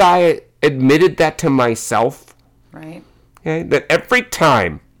soon as I admitted that to myself, right, okay, that every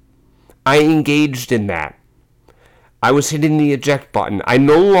time I engaged in that, I was hitting the eject button. I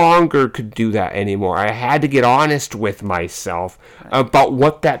no longer could do that anymore. I had to get honest with myself about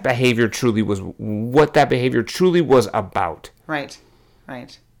what that behavior truly was about. Right.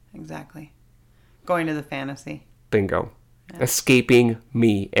 Right. Exactly. Going to the fantasy. Bingo. Yeah. Escaping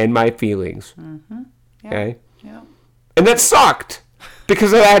me and my feelings. Mm-hmm. Yeah. Okay? Yeah. And that sucked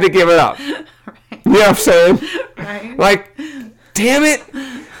because I had to give it up. Right. You know what I'm saying? Right. Like, damn it.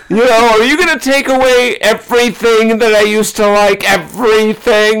 You know, are you going to take away everything that I used to like?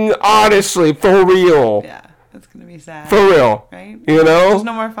 Everything? Honestly, for real. Yeah, be sad. For real. Right? You know? There's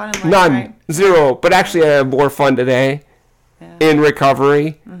no more fun in life, None. right? Zero. But actually, I had more fun today in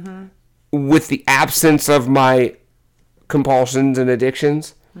recovery with the absence of my compulsions and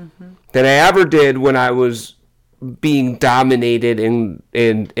addictions than I ever did when I was being dominated and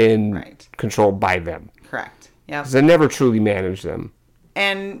controlled by them. Correct. Yeah. Because I never truly managed them.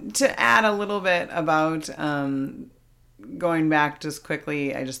 And to add a little bit about going back just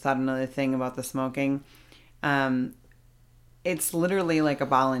quickly, I just thought another thing about the smoking. It's literally like a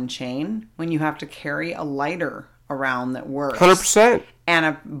ball and chain when you have to carry a lighter around that works. 100%. And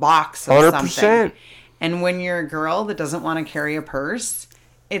a box of 100%. something. And when you're a girl that doesn't want to carry a purse,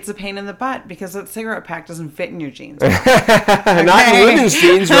 it's a pain in the butt because that cigarette pack doesn't fit in your jeans. Not in women's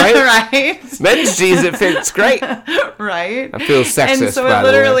jeans, right? Right. Men's jeans, it fits great. Right. I feel sexist, and so by it the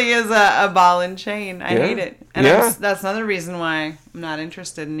way. literally is a ball and chain. I hate it. And Yeah. that's another reason why I'm not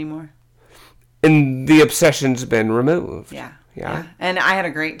interested anymore. And the obsession's been removed. Yeah. And I had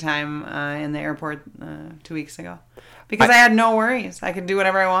a great time in the airport 2 weeks ago because I had no worries. I could do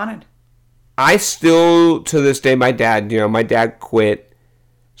whatever I wanted. I still, to this day, my dad quit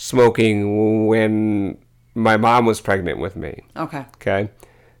smoking when my mom was pregnant with me. Okay.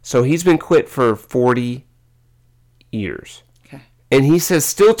 So he's been quit for 40 years. Okay. And he says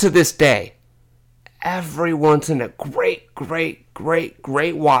still to this day, every once in a great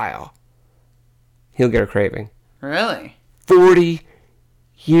while, he'll get a craving. Really? 40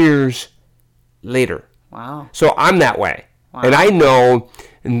 years later. Wow. So I'm that way. Wow. And I know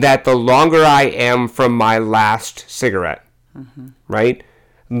that the longer I am from my last cigarette, right,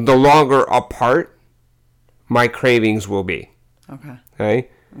 the longer apart my cravings will be. Okay?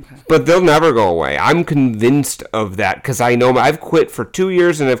 But they'll never go away. I'm convinced of that because I know I've quit for 2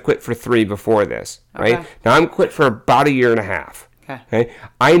 years and I've quit for 3 before this, right? Okay. Now I'm quit for about a year and a half. Okay?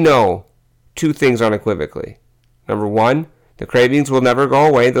 I know 2 things unequivocally. Number 1, the cravings will never go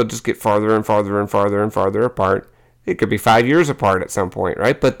away. They'll just get farther and farther and farther and farther apart. It could be 5 years apart at some point,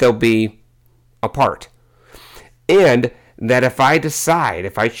 right? But they'll be apart. And that if I decide,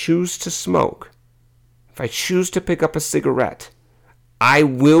 if I choose to smoke, if I choose to pick up a cigarette, I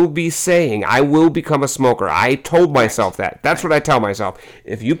will be saying, I will become a smoker. I told myself that. That's what I tell myself.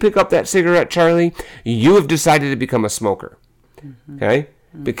 If you pick up that cigarette, Charlie, you have decided to become a smoker. Okay?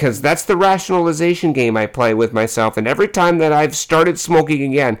 Because that's the rationalization game I play with myself. And every time that I've started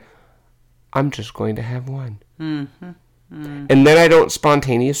smoking again, I'm just going to have one. And then I don't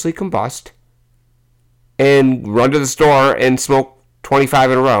spontaneously combust and run to the store and smoke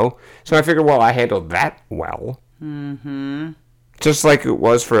 25 in a row. So I figured, well, I handled that well. Just like it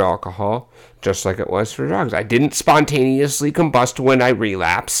was for alcohol, just like it was for drugs. I didn't spontaneously combust when I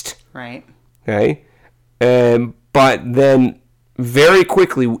relapsed. Right. Okay? But then very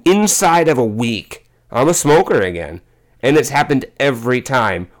quickly, inside of a week, I'm a smoker again. And it's happened every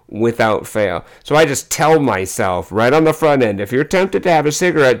time without fail. So I just tell myself right on the front end, if you're tempted to have a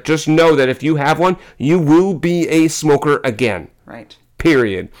cigarette, just know that if you have one, you will be a smoker again. Right.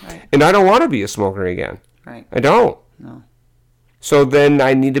 Period. Right. And I don't want to be a smoker again. Right. I don't. No. So then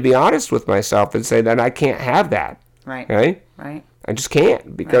I need to be honest with myself and say that I can't have that. Right. Okay? Right. I just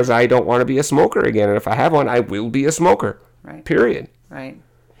can't because I don't want to be a smoker again. And if I have one, I will be a smoker. Right. Period. Right.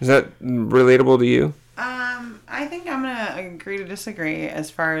 Is that relatable to you? I think I'm going to agree to disagree as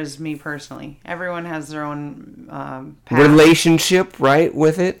far as me personally. Everyone has their own path. Relationship, right,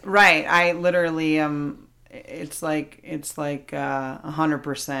 with it? Right. I literally it's like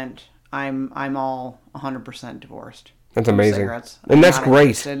 100%. I'm all 100% divorced. That's amazing. Cigarettes. And that's Not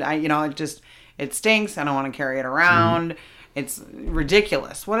great. interested. It stinks. I don't want to carry it around. It's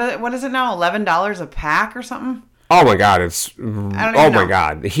ridiculous. What is it now? $11 a pack or something? Oh my God, it's know.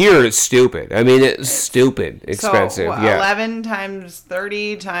 God. Here it's stupid. I mean, it's stupid expensive. So, yeah. 11 times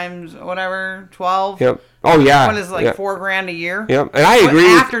 30 times whatever, 12. Yep. Oh yeah. What is it, like yep. $4,000 a year? Yep. And I agree.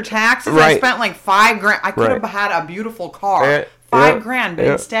 After taxes, right. I spent like $5,000. I could have had a beautiful car. $5,000, but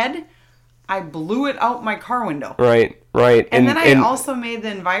instead, I blew it out my car window. Right. And then I also made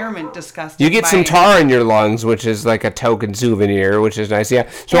the environment disgusting. You get some tar in your lungs, which is like a token souvenir, which is nice. Yeah.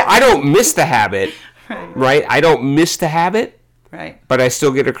 So I don't miss the habit. Right? I don't miss the habit. Right. But I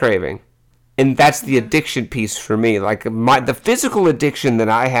still get a craving. And that's the addiction piece for me. Like the physical addiction that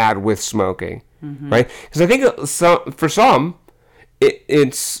I had with smoking. Right? Because I think for some,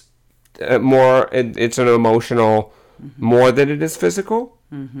 it's more, it's an emotional more than it is physical.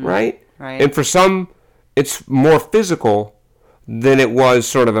 Right? Right. And for some, it's more physical than it was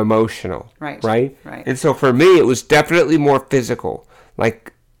sort of emotional. Right. Right? Right. And so for me, it was definitely more physical.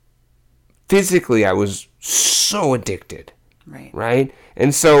 Like, physically, I was so addicted. Right. Right?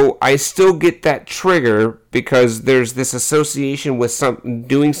 And so I still get that trigger because there's this association with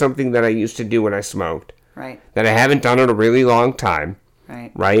doing something that I used to do when I smoked. Right. That I haven't done in a really long time.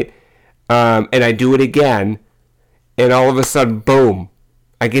 Right. Right? And I do it again, and all of a sudden, boom,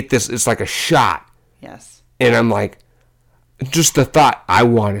 I get this, it's like a shot. Yes. And I'm like, just the thought, I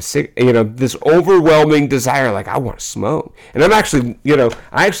want to smoke, this overwhelming desire, like I want to smoke. And I'm actually,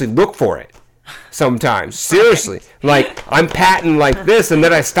 I actually look for it sometimes. Seriously. Right. Like I'm patting like this, and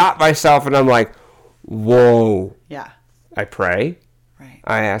then I stop myself and I'm like, whoa. Yeah. I pray. Right.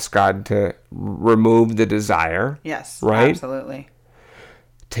 I ask God to remove the desire. Yes. Right? Absolutely.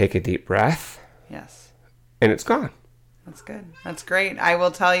 Take a deep breath. Yes. And it's gone. That's good. That's great. I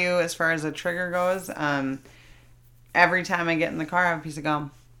will tell you, as far as a trigger goes, every time I get in the car, I have a piece of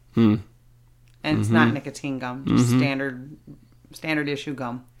gum. And it's not nicotine gum, just standard issue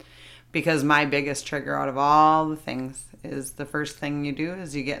gum. Because my biggest trigger out of all the things is the first thing you do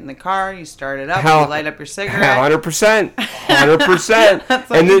is you get in the car, you start it up, you light up your cigarette. 100%.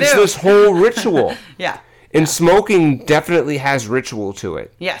 100%. And it's this whole ritual. Yeah. And smoking definitely has ritual to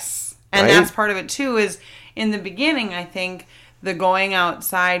it. Yes. And right? that's part of it too, is in the beginning, I think the going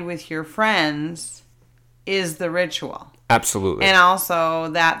outside with your friends is the ritual. Absolutely. And also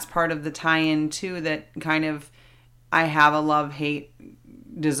that's part of the tie-in too, that kind of I have a love-hate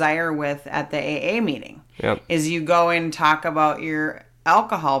desire with at the AA meeting. Yep. Is you go and talk about your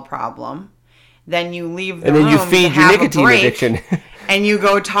alcohol problem, then you leave the room, and then room you feed to your have nicotine a break, addiction. and you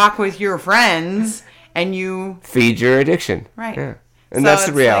go talk with your friends, and you feed your addiction. Right. Yeah. And so that's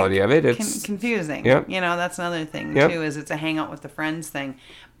the reality of it. It's confusing. Yep. That's another thing Yep. too, is it's a hang out with the friends thing.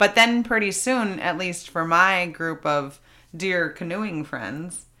 But then pretty soon, at least for my group of dear canoeing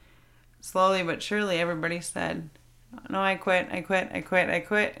friends, slowly but surely everybody said, no, I quit.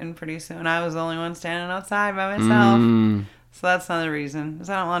 And pretty soon I was the only one standing outside by myself. So that's another reason, because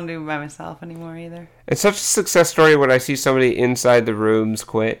I don't want to do it by myself anymore either. It's such a success story when I see somebody inside the rooms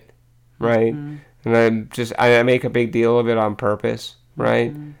quit, right? And I make a big deal of it on purpose,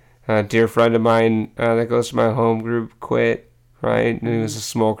 right? A dear friend of mine that goes to my home group quit, right? And he was a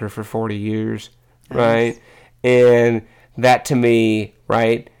smoker for 40 years, right? And that to me,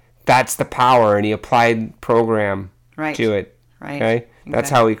 right, that's the power, and he applied program to it. Right. Okay? Exactly. That's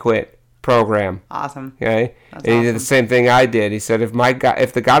how he quit. Program. Awesome. Okay? That's and he did the same thing I did. He said, if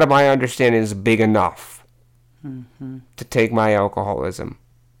the God of my understanding is big enough to take my alcoholism,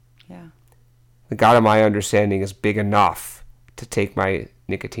 the God of my understanding is big enough to take my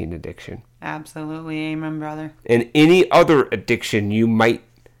nicotine addiction. Absolutely. Amen, brother. And any other addiction you might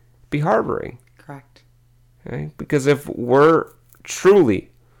be harboring. Correct. Okay? Because if we're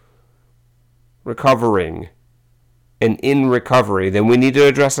truly recovering and in recovery, then we need to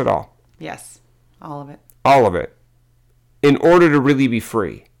address it all. Yes. All of it. All of it. In order to really be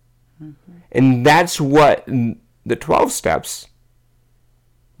free. And that's what the 12 steps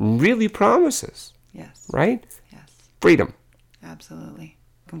really promises. Yes. Right? Yes. Freedom. Absolutely.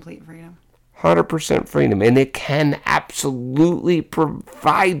 Complete freedom. 100% freedom. And it can absolutely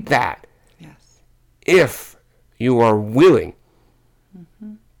provide that. Yes. If you are willing.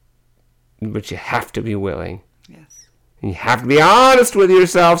 But you have to be willing. Yes. And you have to be honest with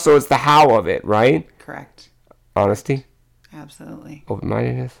yourself, so it's the how of it, right? Correct. Honesty. Absolutely.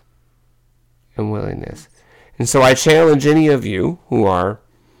 Open-mindedness. And willingness. And so I challenge any of you who are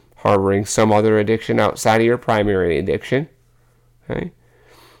harboring some other addiction outside of your primary addiction, okay,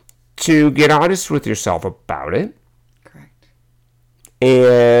 to get honest with yourself about it. Correct.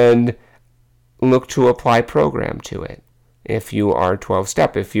 And look to apply program to it. If you are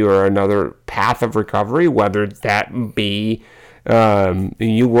 12-step, if you are another path of recovery, whether that be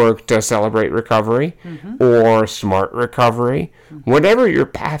you work to Celebrate Recovery or Smart Recovery, whatever your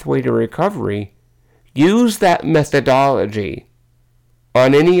pathway to recovery, use that methodology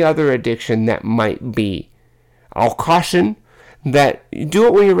on any other addiction that might be. I'll caution that you do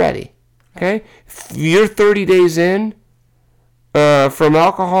it when you're ready. Okay? If you're 30 days in from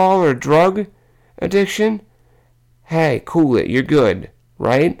alcohol or drug addiction, hey, cool it. You're good,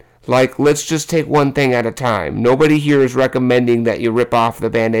 right? Like, let's just take one thing at a time. Nobody here is recommending that you rip off the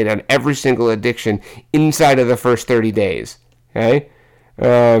Band-Aid on every single addiction inside of the first 30 days. Okay?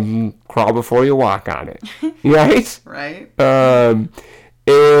 Crawl before you walk on it. Right? Right.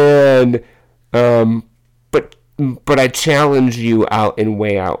 But I challenge you out in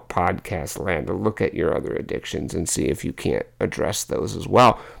Way Out podcast land to look at your other addictions and see if you can't address those as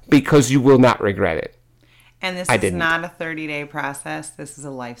well, because you will not regret it. And this is not a 30-day process. This is a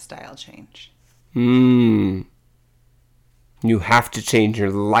lifestyle change. You have to change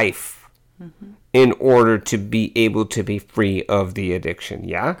your life in order to be able to be free of the addiction.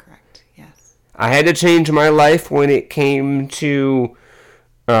 Yeah? Correct. Yes. I had to change my life when it came to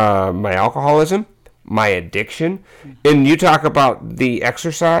my alcoholism, my addiction. And you talk about the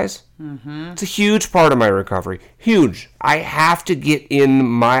exercise. It's a huge part of my recovery. Huge. I have to get in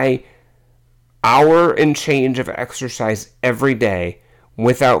my hour and change of exercise every day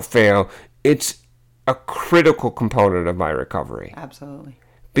without fail. It's a critical component of my recovery. Absolutely.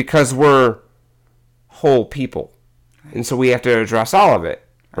 Because we're whole people. Right. And so we have to address all of it,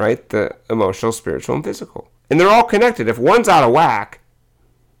 right? The emotional, spiritual, and physical. And they're all connected. If one's out of whack,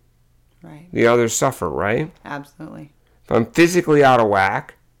 right, the others suffer, right? Absolutely. If I'm physically out of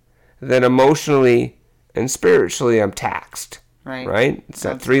whack, then emotionally and spiritually I'm taxed. Right? It's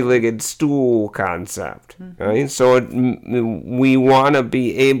that three-legged stool concept, right? So we want to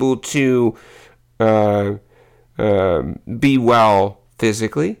be able to be well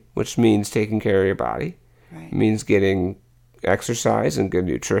physically, which means taking care of your body. Right. It means getting exercise and good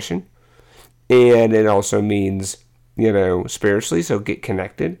nutrition. And it also means, spiritually, so get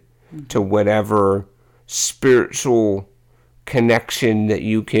connected to whatever spiritual connection that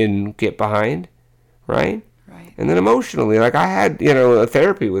you can get behind, right? And then emotionally, like I had,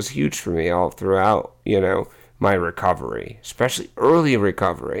 therapy was huge for me all throughout, my recovery, especially early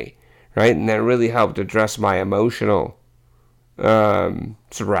recovery, right? And that really helped address my emotional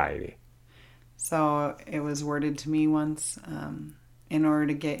sobriety. So it was worded to me once, in order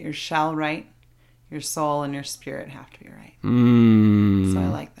to get your shell right, your soul and your spirit have to be right. So I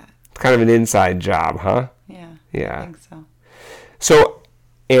like that. It's kind of an inside job, huh? Yeah. Yeah. I think so. So,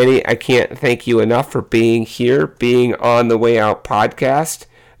 Annie, I can't thank you enough for being here, being on the Way Out podcast.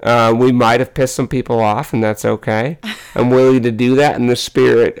 We might have pissed some people off, and that's okay. I'm willing to do that in the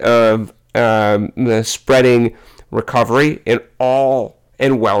spirit of the spreading recovery and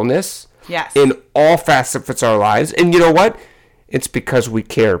wellness. Yes. In all facets of our lives. And you know what? It's because we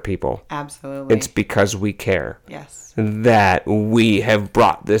care, people. Absolutely. It's because we care. Yes. That we have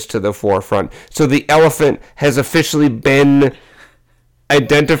brought this to the forefront. So the elephant has officially been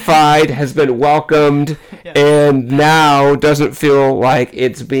identified, has been welcomed, and now doesn't feel like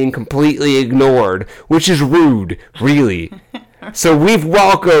it's being completely ignored, which is rude, really. So we've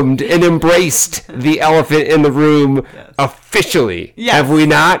welcomed and embraced the elephant in the room officially, have we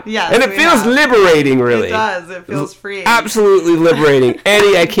not? Yes, and it feels liberating, really. It does. It feels freeing. Absolutely liberating.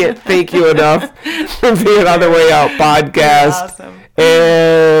 Annie, I can't thank you enough for being on the Way Out podcast. Awesome.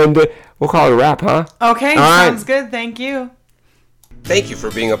 And we'll call it a wrap, huh? Okay, sounds good. Thank you. Thank you for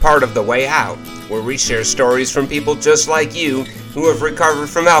being a part of The Way Out, where we share stories from people just like you who have recovered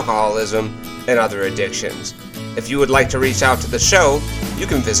from alcoholism and other addictions. If you would like to reach out to the show, you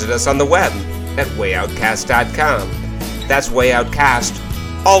can visit us on the web at wayoutcast.com. That's wayoutcast,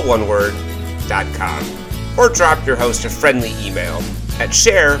 all one word, .com. Or drop your host a friendly email at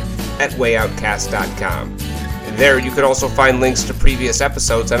share@wayoutcast.com. There you can also find links to previous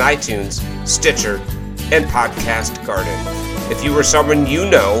episodes on iTunes, Stitcher, and Podcast Garden. If you or someone you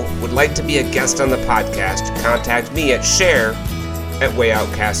know would like to be a guest on the podcast, contact me at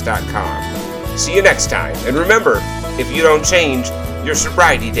share@wayoutcast.com. See you next time, and remember, if you don't change, your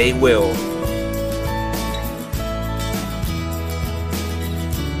sobriety day will.